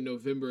 October, and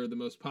November, the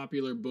most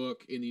popular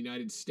book in the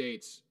United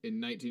States in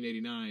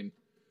 1989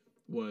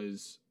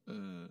 was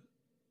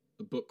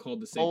a book called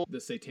the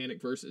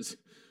Satanic Verses,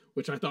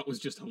 which I thought was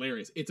just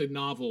hilarious. It's a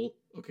novel.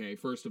 Okay,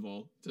 first of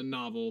all, it's a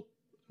novel.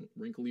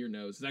 Wrinkle your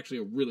nose. It's actually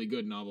a really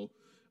good novel.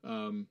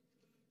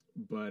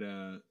 But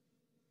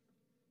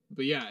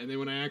yeah, and then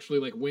when I actually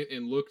like went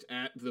and looked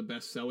at the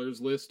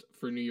bestsellers list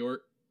for New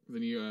York, the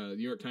New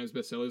York Times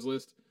bestsellers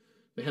list,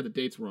 they had the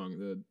dates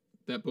wrong.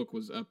 That book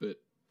was up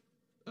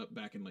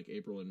back in like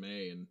April and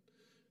May, and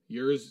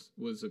yours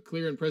was A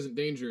Clear and Present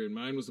Danger, and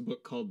mine was a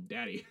book called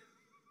Daddy.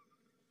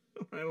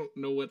 I don't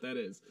know what that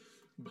is,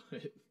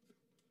 but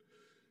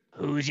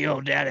who's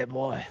your daddy,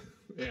 boy?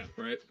 yeah,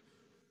 right.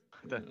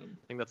 I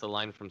think that's a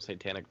line from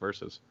Satanic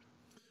Verses.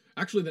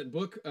 Actually, that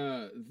book,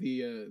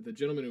 the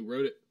gentleman who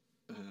wrote it,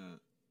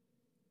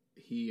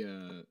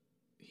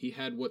 he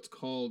had what's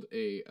called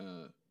a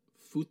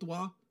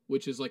futwa,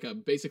 which is like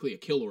basically a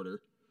kill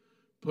order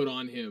put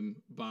on him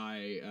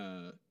by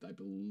I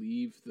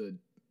believe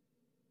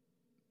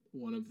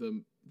one of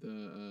the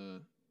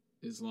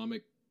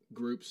Islamic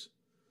groups,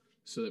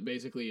 so that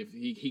basically if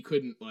he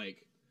couldn't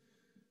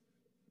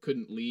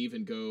leave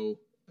and go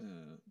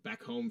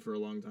back home for a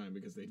long time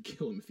because they'd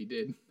kill him if he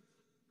did.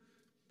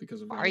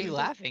 Because of Why are you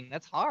laughing?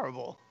 That's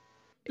horrible.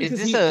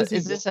 Because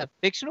Is this a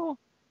fictional?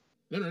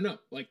 No.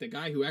 Like the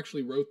guy who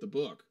actually wrote the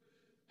book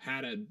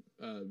had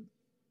a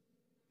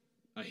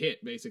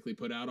hit basically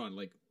put out on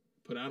him,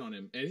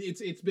 and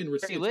it's been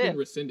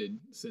rescinded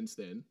since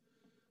then.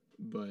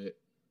 But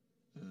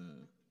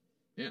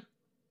yeah.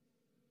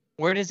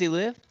 Where does he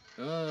live?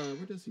 Where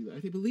does he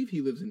live? I believe he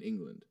lives in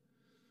England.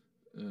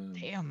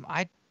 Damn,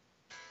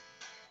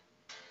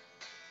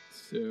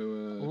 So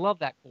love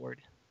that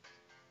chord.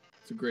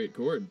 it's a great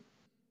chord.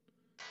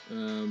 He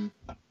You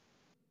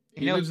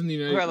know, lives in the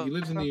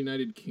where-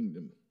 United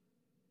Kingdom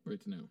right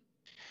now.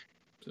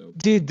 So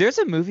Dude, there's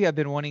a movie I've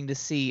been wanting to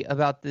see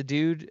about the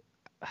dude.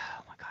 Oh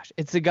my gosh,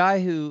 it's the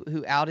guy who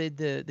outed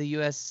the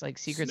U.S. like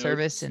Secret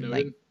Service and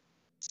Snowden. like.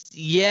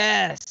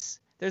 Yes,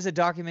 there's a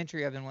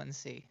documentary I've been wanting to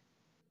see.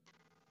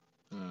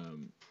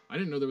 I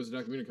didn't know there was a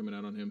documentary coming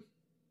out on him.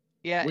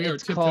 Yeah, We are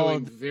it's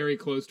tiptoeing called. very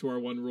close to our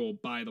one rule,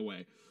 by the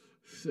way.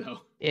 So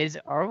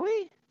Are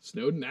we?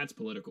 Snowden, that's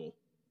political.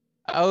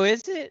 Oh,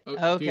 is it?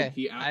 Oh, Okay.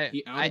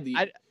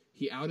 dude,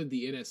 he outed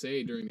the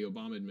NSA during the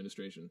Obama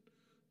administration.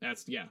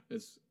 It's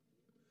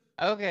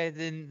Okay,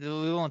 then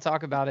we won't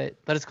talk about it.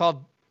 But it's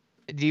called.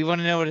 Do you want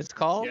to know what it's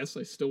called? yes,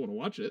 I still want to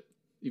watch it,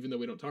 even though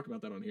we don't talk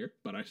about that on here.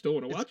 But I still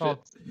want to watch called,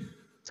 it.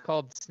 It's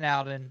called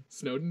Snowden.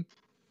 Snowden.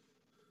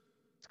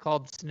 It's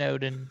called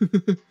Snowden.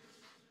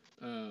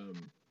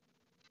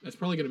 That's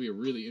probably going to be a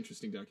really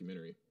interesting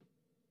documentary.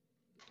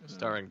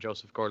 Starring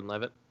Joseph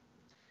Gordon-Levitt.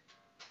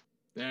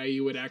 Yeah, he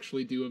would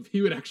actually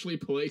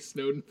play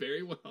Snowden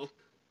very well.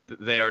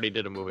 They already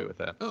did a movie with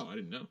that. Oh, I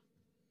didn't know.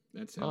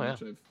 That's how Oh, yeah.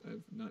 much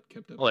I've not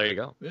kept up. Well, there you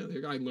go. Yeah,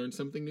 I learned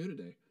something new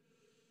today.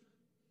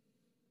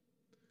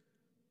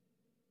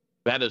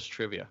 That is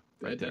trivia.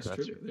 Right That there. is That's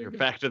trivia. There you your go.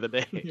 fact of the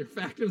day. Your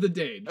fact of the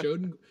day: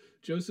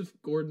 Joseph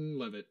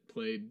Gordon-Levitt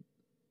played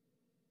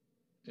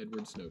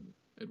Edward Snowden.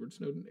 Edward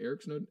Snowden?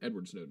 Eric Snowden?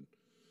 Edward Snowden.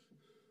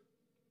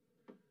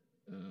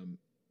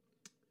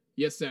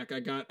 Yes, Zach, I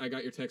got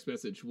your text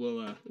message.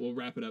 We'll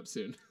wrap it up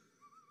soon.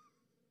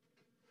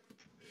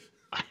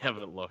 I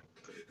haven't looked.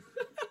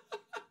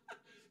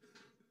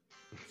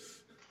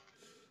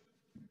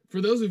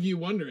 For those of you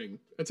wondering,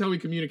 that's how we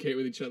communicate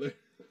with each other.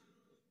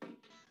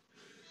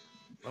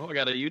 Oh, I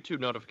got a YouTube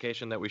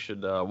notification that we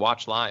should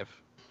watch live.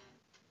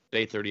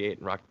 Day 38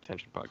 in Rock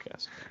Detention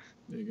Podcast.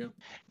 There you go.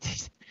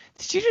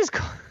 Did you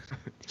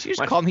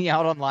just call me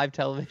out on live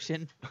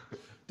television?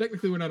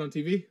 Technically, we're not on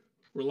TV.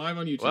 We're live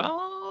on YouTube.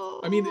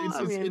 Well, I mean,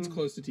 it's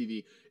close to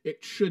TV.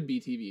 It should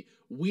be TV.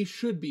 We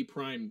should be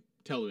prime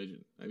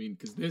television. I mean,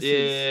 because this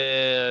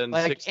is in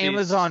Like 60s,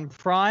 Amazon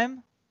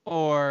Prime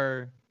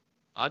or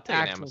I'd take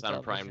an actual Amazon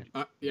television.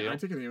 Prime. yeah. deal. I'd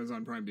take an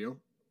Amazon Prime deal.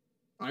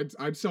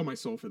 I'd sell my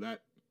soul for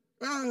that.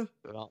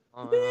 Well,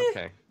 Eh.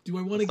 okay. Do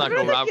I want to Let's not get?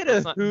 go I'm gonna Rob- get a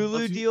let's not- Hulu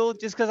let's- deal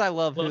just because I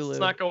love Hulu. Let's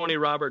not go any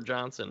Robert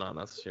Johnson on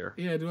us here.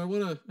 Yeah. Do I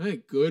want to? Hey,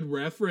 good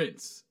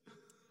reference.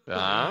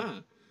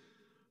 Ah.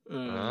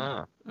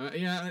 Yeah.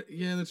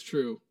 That's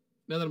true.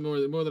 Now that more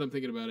that I'm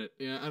thinking about it,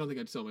 yeah, I don't think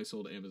I'd sell my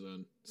soul to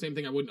Amazon. Same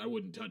thing. I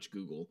wouldn't touch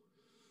Google.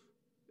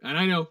 And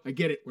I know, I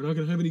get it. We're not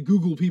gonna have any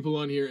Google people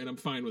on here, and I'm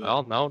fine with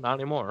Well, no, not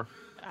anymore.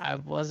 I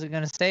wasn't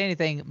gonna say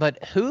anything, but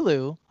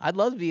Hulu. I'd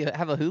love to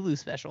have a Hulu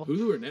special. it.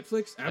 Hulu or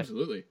Netflix?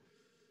 Absolutely.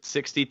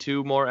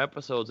 62 more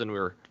episodes, and we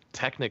were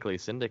technically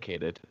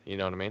syndicated. You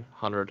know what I mean?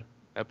 100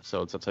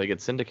 episodes. That's how you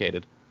get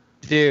syndicated.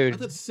 I Dude.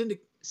 thought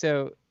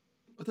So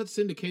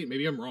syndicate.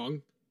 Maybe I'm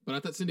wrong, but I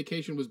thought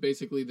syndication was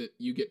basically that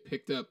you get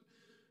picked up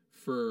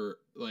for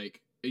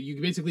like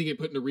you basically get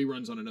put into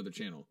reruns on another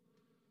channel.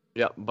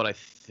 Yeah, but I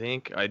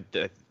think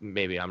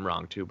maybe I'm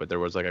wrong too. But there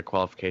was like a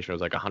qualification. It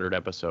was like 100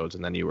 episodes,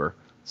 and then you were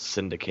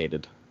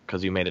syndicated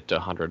because you made it to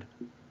 100.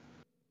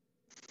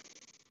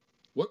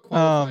 What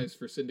qualifies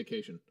for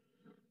syndication?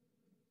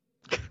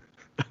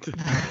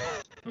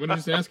 I'm gonna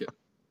just ask it.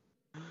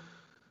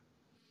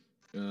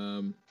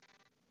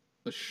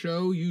 A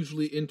show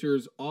usually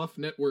enters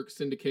off-network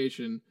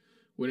syndication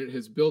when it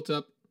has built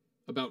up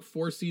about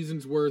 4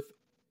 seasons worth,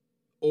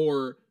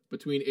 or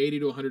between 80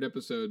 to 100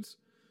 episodes.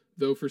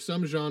 Though for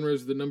some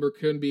genres, the number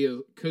could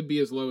be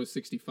as low as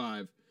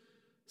 65.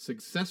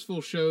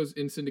 Successful shows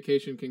in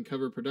syndication can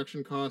cover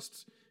production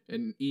costs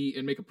and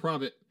make a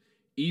profit,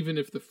 even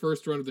if the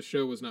first run of the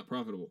show was not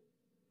profitable.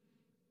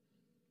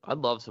 I'd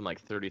love some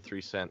like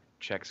 33-cent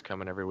checks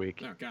coming every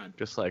week. Oh God!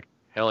 Just like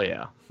hell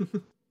yeah.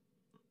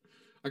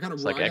 I got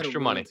a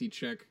extra money. royalty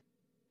check.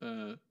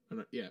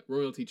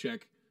 Royalty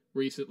check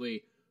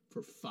recently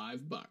for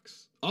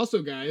 $5.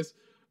 Also, guys,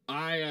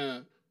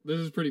 this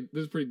is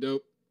pretty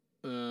dope.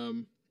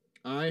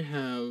 I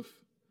have,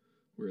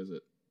 where is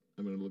it?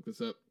 I'm gonna look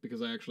this up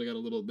because I actually got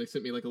they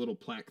sent me like a little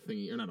plaque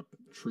thingy, or not a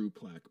true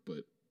plaque,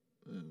 but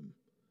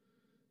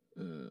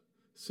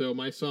so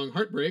my song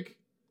Heartbreak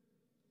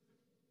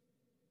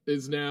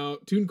is now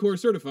TuneCore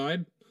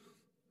certified.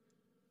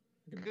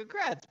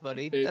 congrats,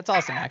 buddy. That's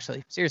awesome,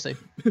 actually. Seriously.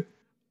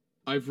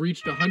 I've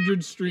reached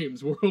 100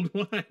 streams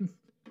worldwide.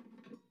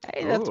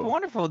 Hey, that's Ooh.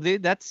 wonderful,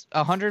 dude. That's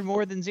 100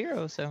 more than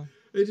 0. So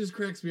It just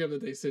cracks me up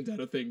that they sent out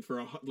a thing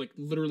for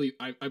literally.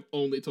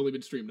 It's only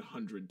been streamed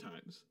 100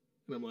 times,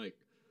 and I'm like,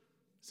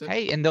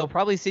 hey, and they'll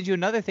probably send you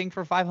another thing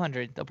for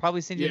 500. They'll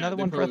probably send you another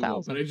they one for probably will,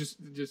 1,000. But I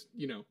just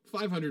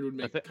 500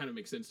 would kind of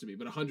make sense to me,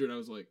 but 100 I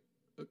was like,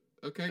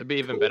 okay. It'd be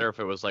even better if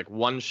it was like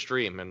one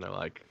stream and they're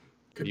like,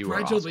 you were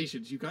awesome.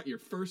 Congratulations, you got your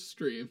first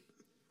stream.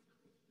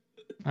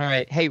 All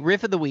right. Hey,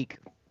 riff of the week.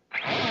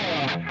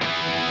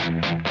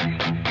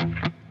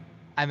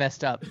 I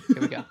messed up.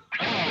 Here we go.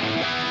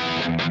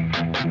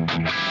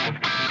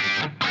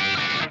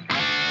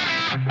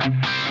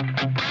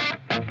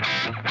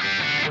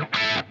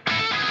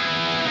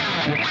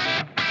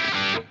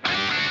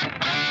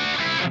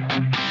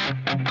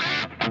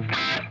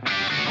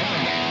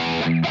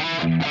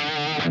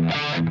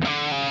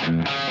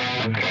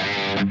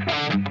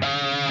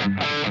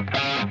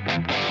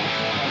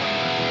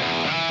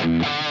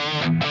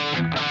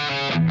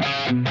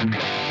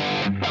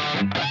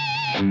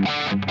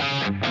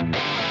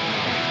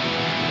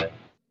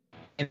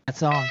 In that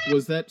song.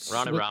 Was that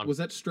Round and round. Was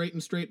that Straight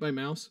and Straight by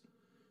Mouse?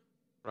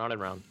 Round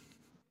and round.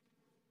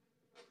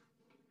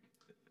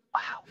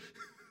 Wow.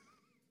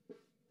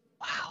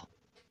 Wow.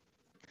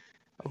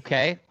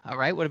 Okay. All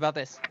right. What about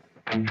this?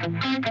 Ain't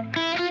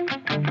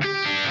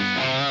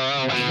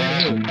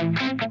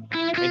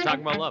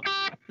talking about love.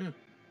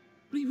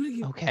 What are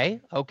you?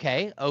 Okay.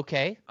 Okay.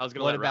 Okay. I was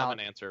gonna What let about- Robin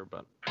answer,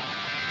 but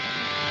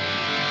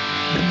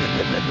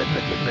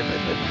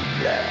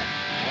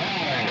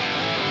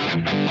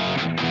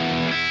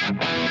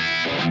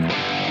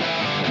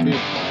Dude,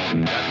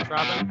 that's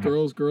Robin.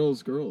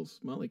 girls.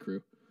 Motley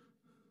Crue.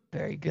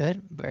 Very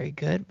good. Very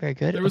good. Very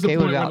good. There was okay, a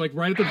what point where, about like,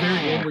 right at the very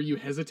end, where you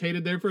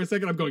hesitated there for a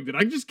second. I'm going, did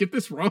I just get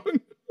this wrong?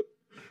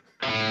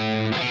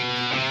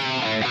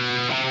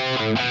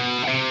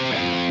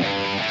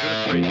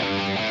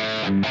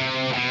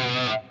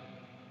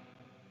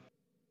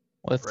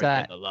 what's Breaking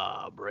that? the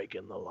law,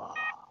 breaking the law.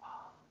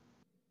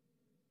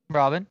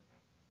 Robin?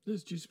 This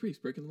is Judas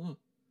Priest breaking the law.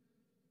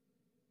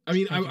 I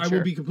mean, Making I will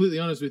sure. be completely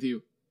honest with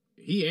you.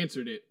 He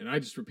answered it, and I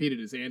just repeated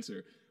his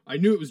answer. I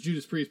knew it was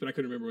Judas Priest, but I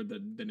couldn't remember what the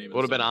name of it It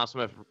would have been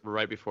awesome if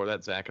right before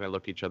that, Zach and I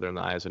looked each other in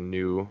the eyes and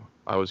knew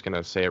I was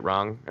gonna say it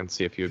wrong and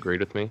see if you agreed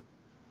with me.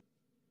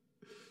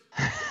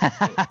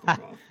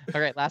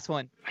 All right, last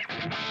one.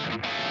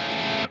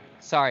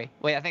 Sorry.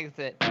 Wait, I think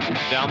that's it.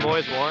 Down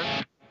boys,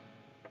 Warren.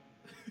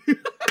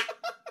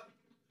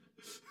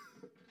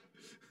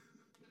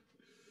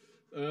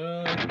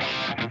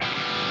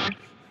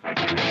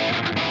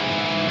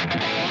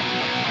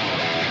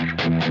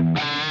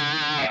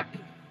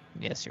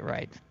 Yes, you're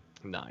right.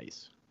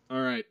 Nice.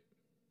 All right.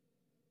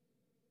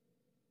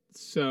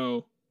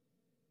 So,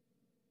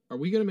 are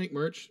we gonna make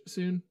merch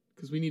soon?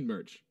 Because we need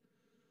merch.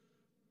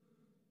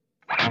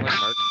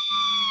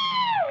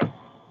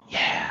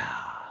 Yeah.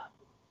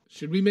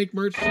 Should we make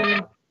merch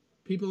soon?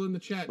 People in the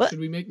chat, What? should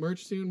we make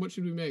merch soon? What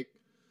should we make?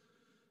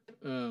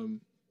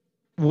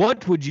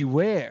 What would you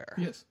wear?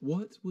 Yes.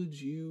 What would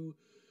you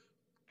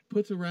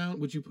put around?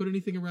 Would you put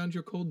anything around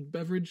your cold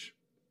beverage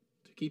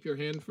to keep your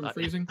hand from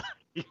freezing?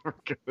 You were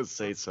gonna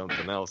say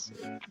something else.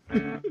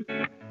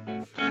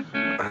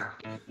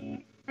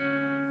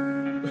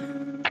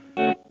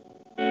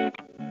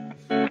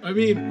 I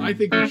mean, I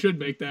think we should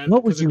make that.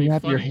 What would 'cause it'd you be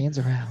wrap your funny, hands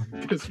around?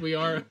 Because we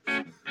are.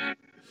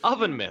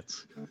 Oven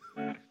mitts.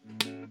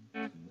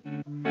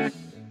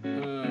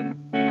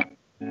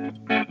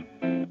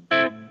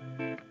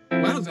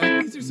 Wow,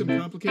 are some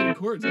complicated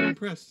chords. I'm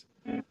impressed.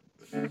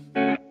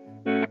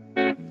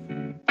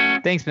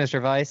 Thanks,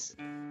 Mr. Vice.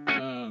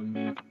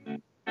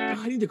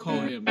 I need to call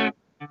him.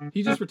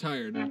 He just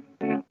retired. Do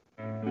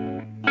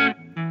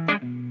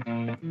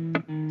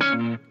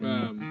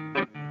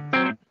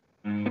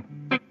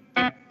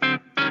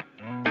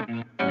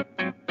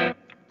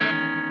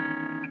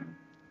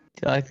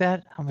you like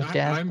that? I'm a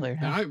jazz player.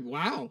 Huh?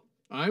 Wow.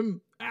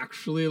 I'm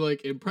actually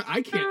like impressed.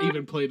 I can't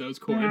even play those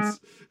chords.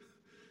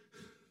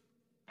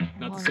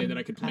 Not to say that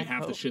I could play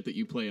half the shit that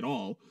you play at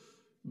all,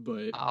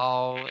 but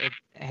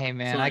hey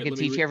man, sorry, I could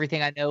teach you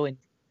everything I know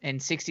in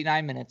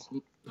 69 minutes.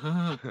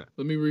 Let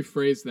me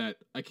rephrase that.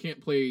 I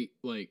can't play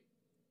like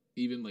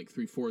even like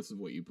 3/4 of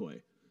what you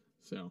play.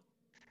 So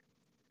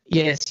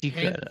yes, you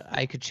could.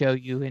 I could show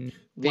you in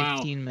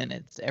 15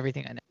 minutes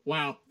everything I know.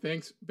 Wow,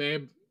 thanks,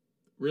 babe.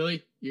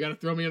 Really? You got to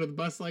throw me under the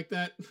bus like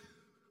that?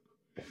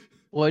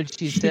 What did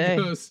she say?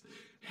 She goes,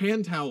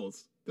 hand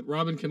towels that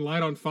Robin can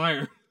light on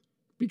fire.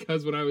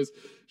 Because when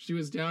she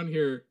was down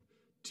here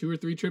 2 or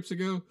 3 trips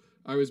ago,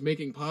 I was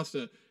making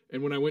pasta,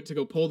 and when I went to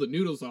go pull the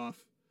noodles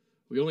off,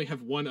 we only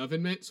have one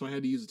oven mitt, so I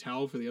had to use a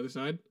towel for the other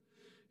side,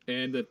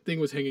 and the thing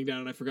was hanging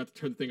down, and I forgot to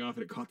turn the thing off,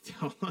 and it caught the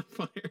towel on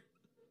fire.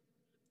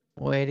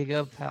 Way to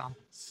go, pal.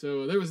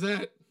 So there was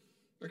that.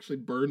 Actually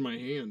burned my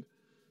hand.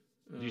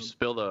 Did you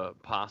spill the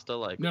pasta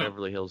like no,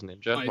 Beverly Hills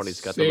Ninja when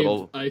he's got the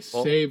little... I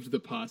saved the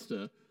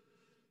pasta.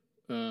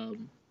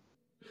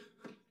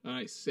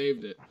 I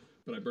saved it,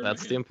 but I burned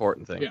That's my the hand.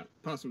 Important thing. Yeah,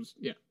 pasta was...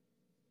 Yeah.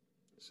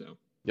 So...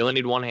 You only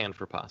need one hand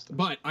for pasta.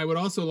 But I would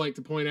also like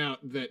to point out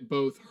that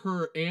both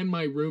her and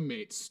my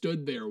roommate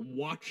stood there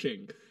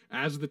watching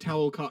as the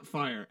towel caught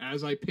fire,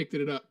 as I picked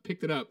it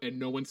up, and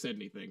no one said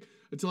anything.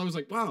 Until I was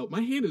like, wow,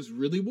 my hand is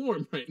really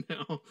warm right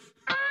now.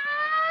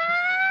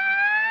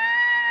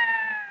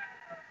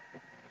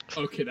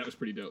 Okay, that was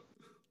pretty dope.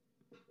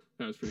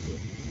 That was pretty cool.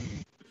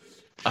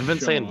 I've been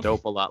saying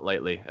dope a lot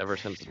lately, ever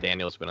since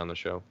Daniel's been on the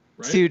show.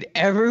 Right? Dude,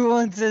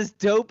 everyone says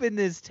dope in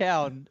this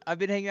town. I've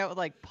been hanging out with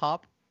like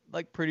pop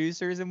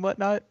producers and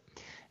whatnot.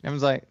 And I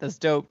was like, that's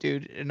dope,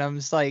 dude. And I'm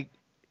just like,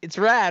 it's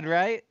rad,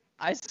 right?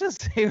 I still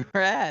say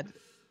rad.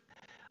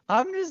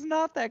 I'm just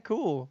not that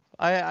cool.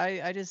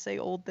 I just say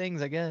old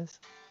things, I guess.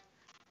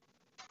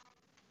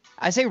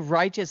 I say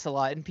righteous a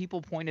lot, and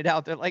people pointed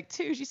out, they're like,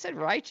 dude, you said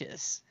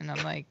righteous. And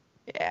I'm like,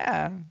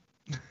 yeah.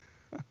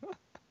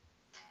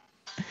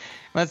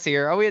 Let's see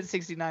here. Are we at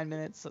 69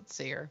 minutes? Let's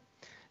see here.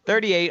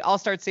 38. I'll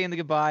start saying the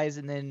goodbyes,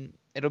 and then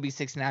it'll be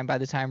 69 by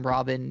the time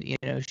Robin,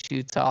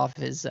 shoots off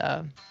his,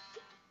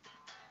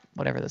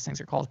 whatever those things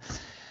are called.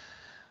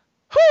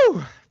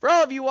 Whew! For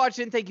all of you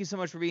watching, thank you so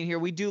much for being here.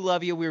 We do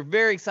love you. We're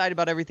very excited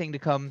about everything to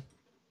come.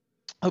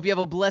 Hope you have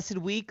a blessed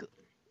week,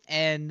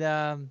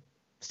 and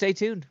stay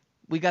tuned.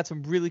 We got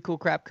some really cool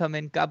crap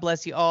coming. God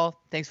bless you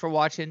all. Thanks for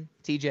watching.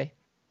 TJ.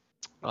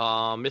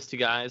 Missed you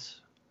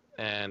guys,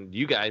 and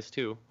you guys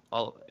too.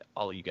 All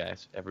of you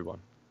guys, everyone.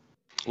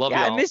 Love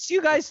yeah, y'all. I missed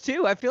you guys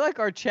too. I feel like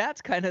our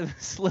chat's kind of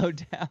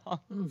slowed down.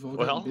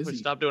 Well, we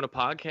stopped doing a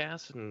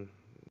podcast, and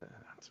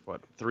that's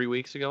 3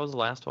 weeks ago was the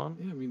last one.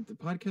 Yeah, I mean the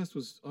podcast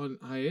was on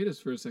hiatus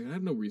for a second. I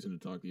have no reason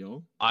to talk to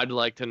y'all. I'd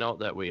like to note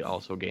that we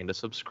also gained a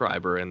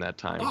subscriber in that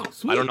time. Oh,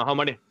 sweet. I don't know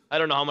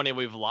how many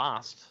we've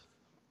lost,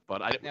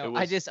 but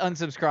I just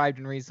unsubscribed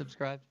and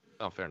resubscribed.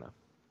 Oh, fair enough.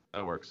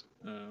 That works.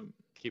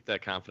 Keep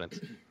that confidence.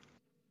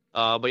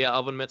 But yeah,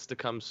 oven mitts to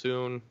come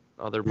soon.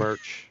 Other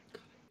merch.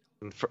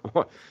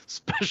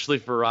 Especially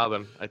for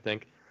Robin, I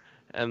think.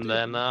 And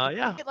then,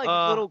 yeah. Get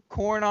like little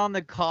corn on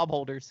the cob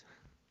holders.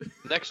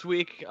 Next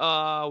week,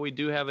 we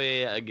do have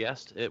a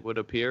guest. It would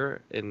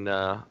appear in.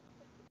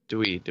 Do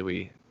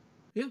we?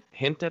 Yeah.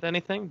 Hint at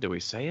anything? Do we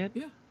say it?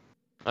 Yeah.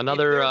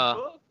 Another.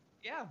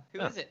 Yeah.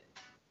 Who is it?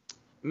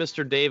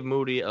 Mr. Dave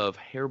Moody of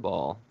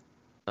Hairball,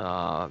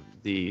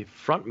 the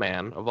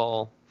frontman of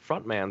all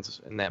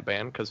frontmans in that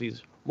band, because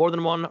he's more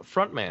than one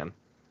frontman.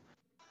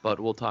 But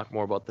we'll talk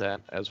more about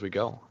that as we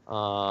go.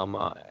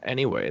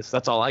 Anyways,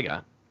 that's all I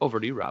got.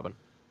 Over to you, Robin.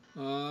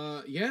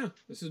 Yeah,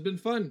 this has been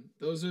fun.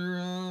 Those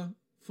are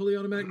fully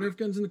automatic Nerf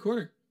guns in the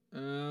corner.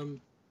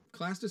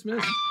 Class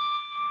dismissed.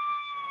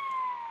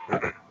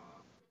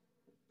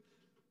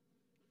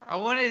 I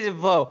wanted to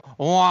blow.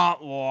 Wah,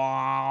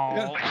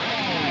 wah.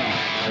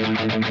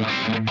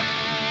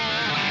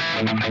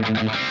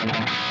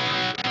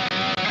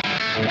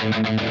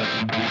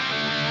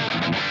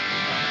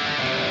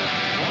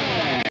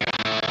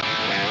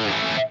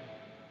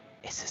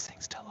 Is this thing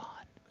still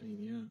on? I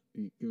mean, yeah.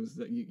 It was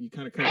that you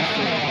kind of cut it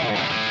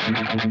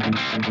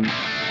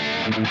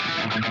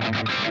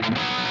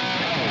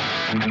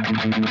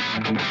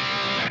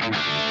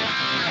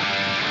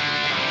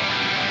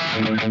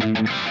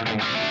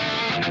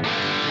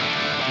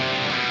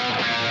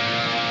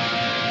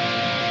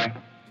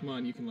Come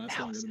on, you can last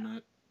longer than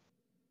that.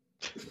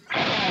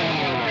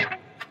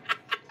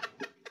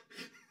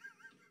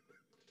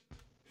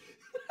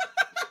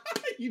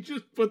 He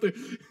just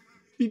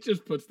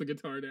puts the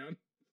guitar down.